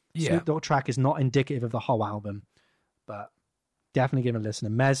 Yeah. Snoop Dogg track is not indicative of the whole album, but definitely give it a listen.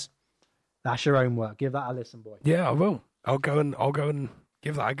 And Mez, that's your own work. Give that a listen, boy. Yeah, I will. I'll go and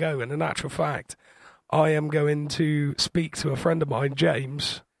give that a go. And in actual fact, I am going to speak to a friend of mine,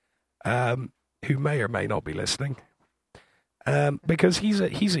 James, who may or may not be listening, because he's a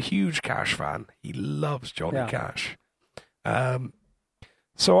huge Cash fan. He loves Johnny Cash.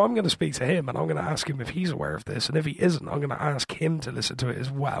 So I'm going to speak to him and I'm going to ask him if he's aware of this. And if he isn't, I'm going to ask him to listen to it as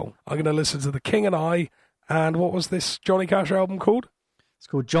well. I'm going to listen to The King and I. And what was this Johnny Cash album called? It's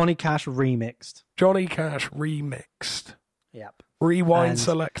called Johnny Cash Remixed. Johnny Cash Remixed. Yep. Rewind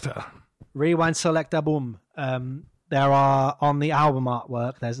Selector. Rewind Selector, boom. There are, on the album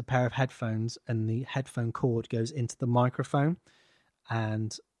artwork, there's a pair of headphones and the headphone cord goes into the microphone.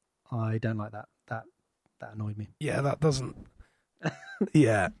 And I don't like that. That annoyed me. Yeah, that doesn't...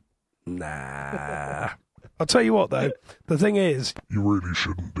 Yeah. Nah. I'll tell you what, though. The thing is... You really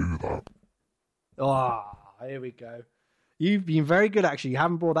shouldn't do that. Oh, here we go. You've been very good, actually. You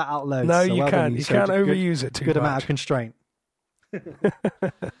haven't brought that out loads. No, so you well can't. You can't overuse it too much. Good amount of constraint.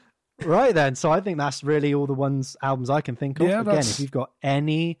 Right then. So I think that's really all the albums I can think of. Yeah, Again, if you've got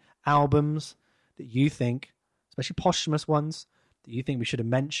any albums that you think, especially posthumous ones, that you think we should have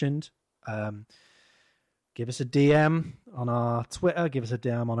mentioned, give us a DM on our Twitter, give us a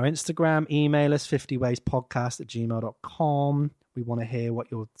DM on our Instagram, email us 50wayspodcast@gmail.com. We want to hear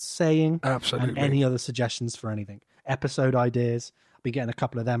what you're saying. Absolutely. And any other suggestions for anything. Episode ideas. I've been getting a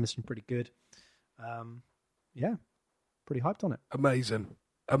couple of them. It's been pretty good. Yeah, pretty hyped on it. Amazing.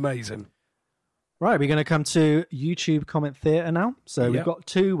 Right, we're going to come to YouTube comment theatre now. So we've got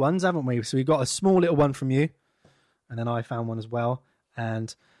two ones, haven't we? So we've got a small little one from you, and then I found one as well.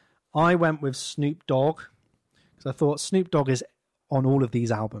 And I went with Snoop Dogg, because I thought Snoop Dogg is on all of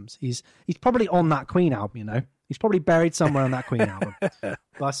these albums. He's probably on that Queen album, you know? He's probably buried somewhere on that Queen album.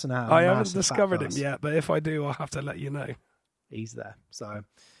 Busting out. I haven't discovered him yet, but if I do, I'll have to let you know. He's there. So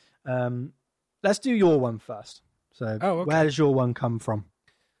let's do your one first. So where does your one come from?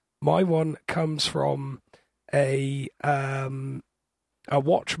 My one comes from a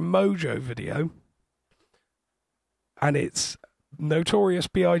Watch Mojo video, and it's Notorious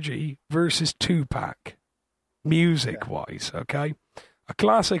B.I.G. versus Tupac, music-wise, okay? A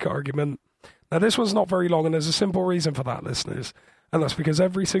classic argument. Now, this one's not very long, and there's a simple reason for that, listeners, and that's because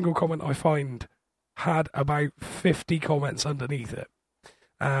every single comment I find had about 50 comments underneath it,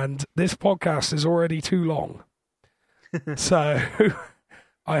 and this podcast is already too long. So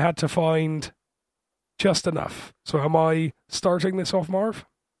I had to find just enough. So am I starting this off, Marv?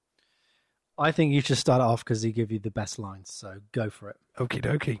 I think you should start it off because he give you the best lines, so go for it. Okie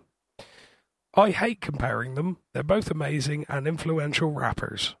dokie. I hate comparing them. They're both amazing and influential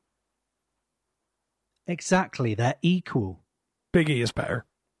rappers. Exactly, they're equal. Biggie is better.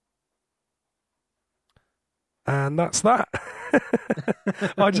 And that's that.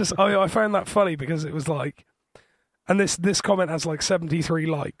 I found that funny because it was like, and this comment has like 73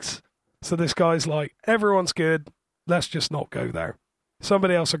 likes. So this guy's like, everyone's good, let's just not go there.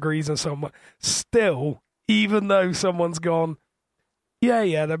 Somebody else agrees, and someone still, even though someone's gone,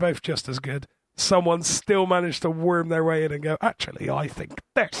 yeah, they're both just as good, someone still managed to worm their way in and go, actually, I think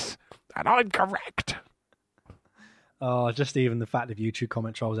this, and I'm correct. Oh, just even the fact of YouTube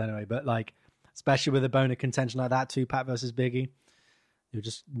comment trolls anyway, but like, especially with a bone of contention like that, Tupac versus Biggie,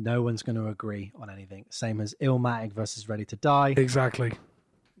 no one's going to agree on anything. Same as Illmatic versus Ready to Die. Exactly.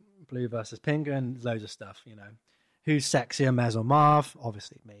 Blue versus Pink, and loads of stuff, you know. Who's sexier, Mez or Marv?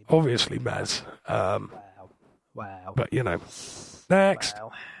 Obviously me. Obviously Mez. Wow. But, you know. Next.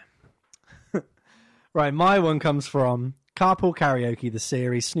 Wow. Right, my one comes from Carpool Karaoke, the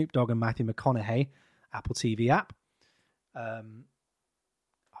series, Snoop Dogg and Matthew McConaughey, Apple TV app. I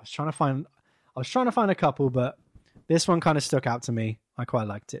was trying to find a couple, but this one kind of stuck out to me. I quite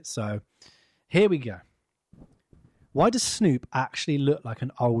liked it. So here we go. Why does Snoop actually look like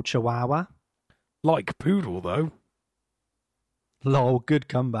an old Chihuahua? Like Poodle, though. Lol, good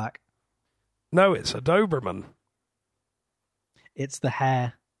comeback. No, it's a Doberman. It's the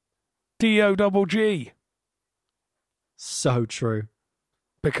hair. D-O-double-G. So true.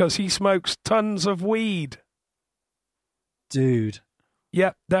 Because he smokes tons of weed. Dude.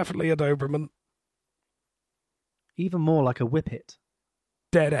 Yep, definitely a Doberman. Even more like a Whippet.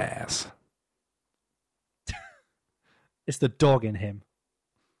 Dead ass. It's the dog in him.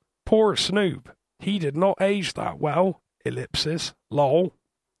 Poor Snoop. He did not age that well. Ellipsis. Lol.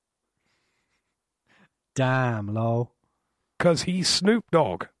 Damn, lol. Because he's Snoop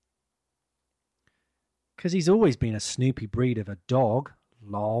Dogg. Because he's always been a Snoopy breed of a dog.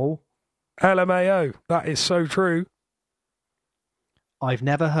 Lol. LMAO. That is so true. I've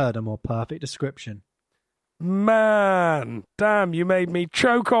never heard a more perfect description. Man, damn, you made me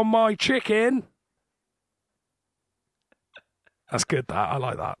choke on my chicken. That's good, that. I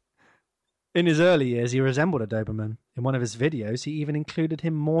like that. In his early years, he resembled a Doberman. In one of his videos, he even included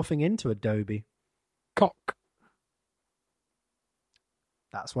him morphing into a Dobie. Cock.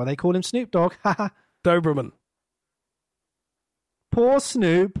 That's why they call him Snoop Dogg. Doberman. Poor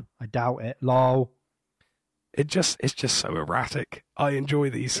Snoop. I doubt it. Lol. It's just so erratic. I enjoy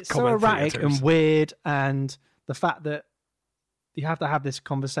these It's so erratic commentators. and weird, and the fact that you have to have this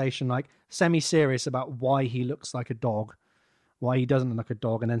conversation, like, semi-serious about why he looks like a dog, why he doesn't look like a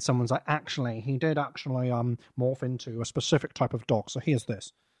dog, and then someone's like, he did actually morph into a specific type of dog, so here's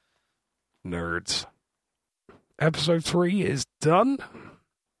this. Nerds. Episode 3 is done.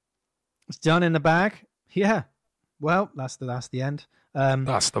 It's done in the bag. Yeah. Well, that's the end.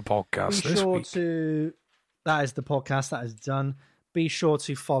 That's the podcast this week. That is the podcast. That is done. Be sure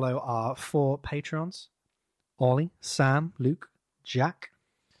to follow our 4 Patrons. Ollie, Sam, Luke, Jack.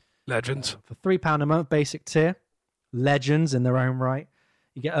 Legends. For £3 a month, basic tier. Legends in their own right.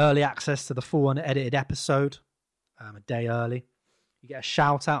 You get early access to the full unedited episode a day early. You get a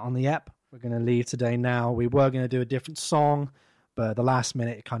shout out on the app. We're going to leave today now. We were going to do a different song, but at the last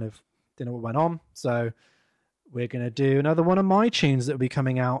minute, it kind of didn't know what went on. So we're going to do another one of my tunes that will be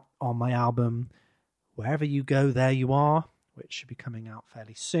coming out on my album, Wherever You Go, There You Are, which should be coming out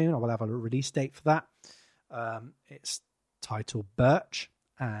fairly soon. I will have a release date for that. It's titled Birch,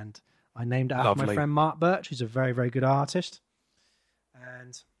 and I named it after my friend Mark Birch, who's a very, very good artist.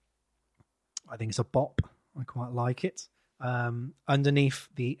 And I think it's a bop. I quite like it. Underneath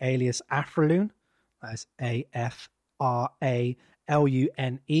the alias Afralune, that's AFRALUNE.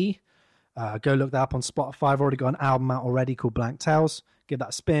 Go look that up on Spotify. I've already got an album out already called Blank Tales. Give that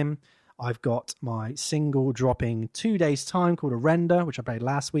a spin. I've got my single dropping 2 days' time called A Render, which I played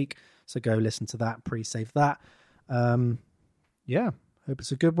last week. So go listen to that, pre-save that. Yeah, hope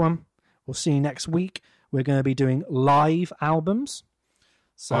it's a good one. We'll see you next week. We're going to be doing live albums.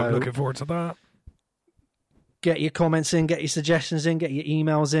 So I'm looking forward to that. Get your comments in, get your suggestions in, get your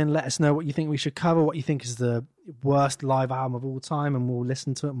emails in. Let us know what you think we should cover, what you think is the worst live album of all time, and we'll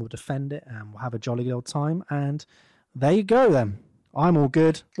listen to it and we'll defend it and we'll have a jolly good old time. And there you go then. I'm all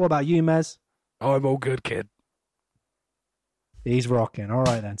good. What about you, Mez? I'm all good, kid. He's rocking. All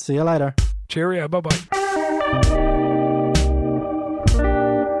right then. See you later. Cheerio. Bye-bye.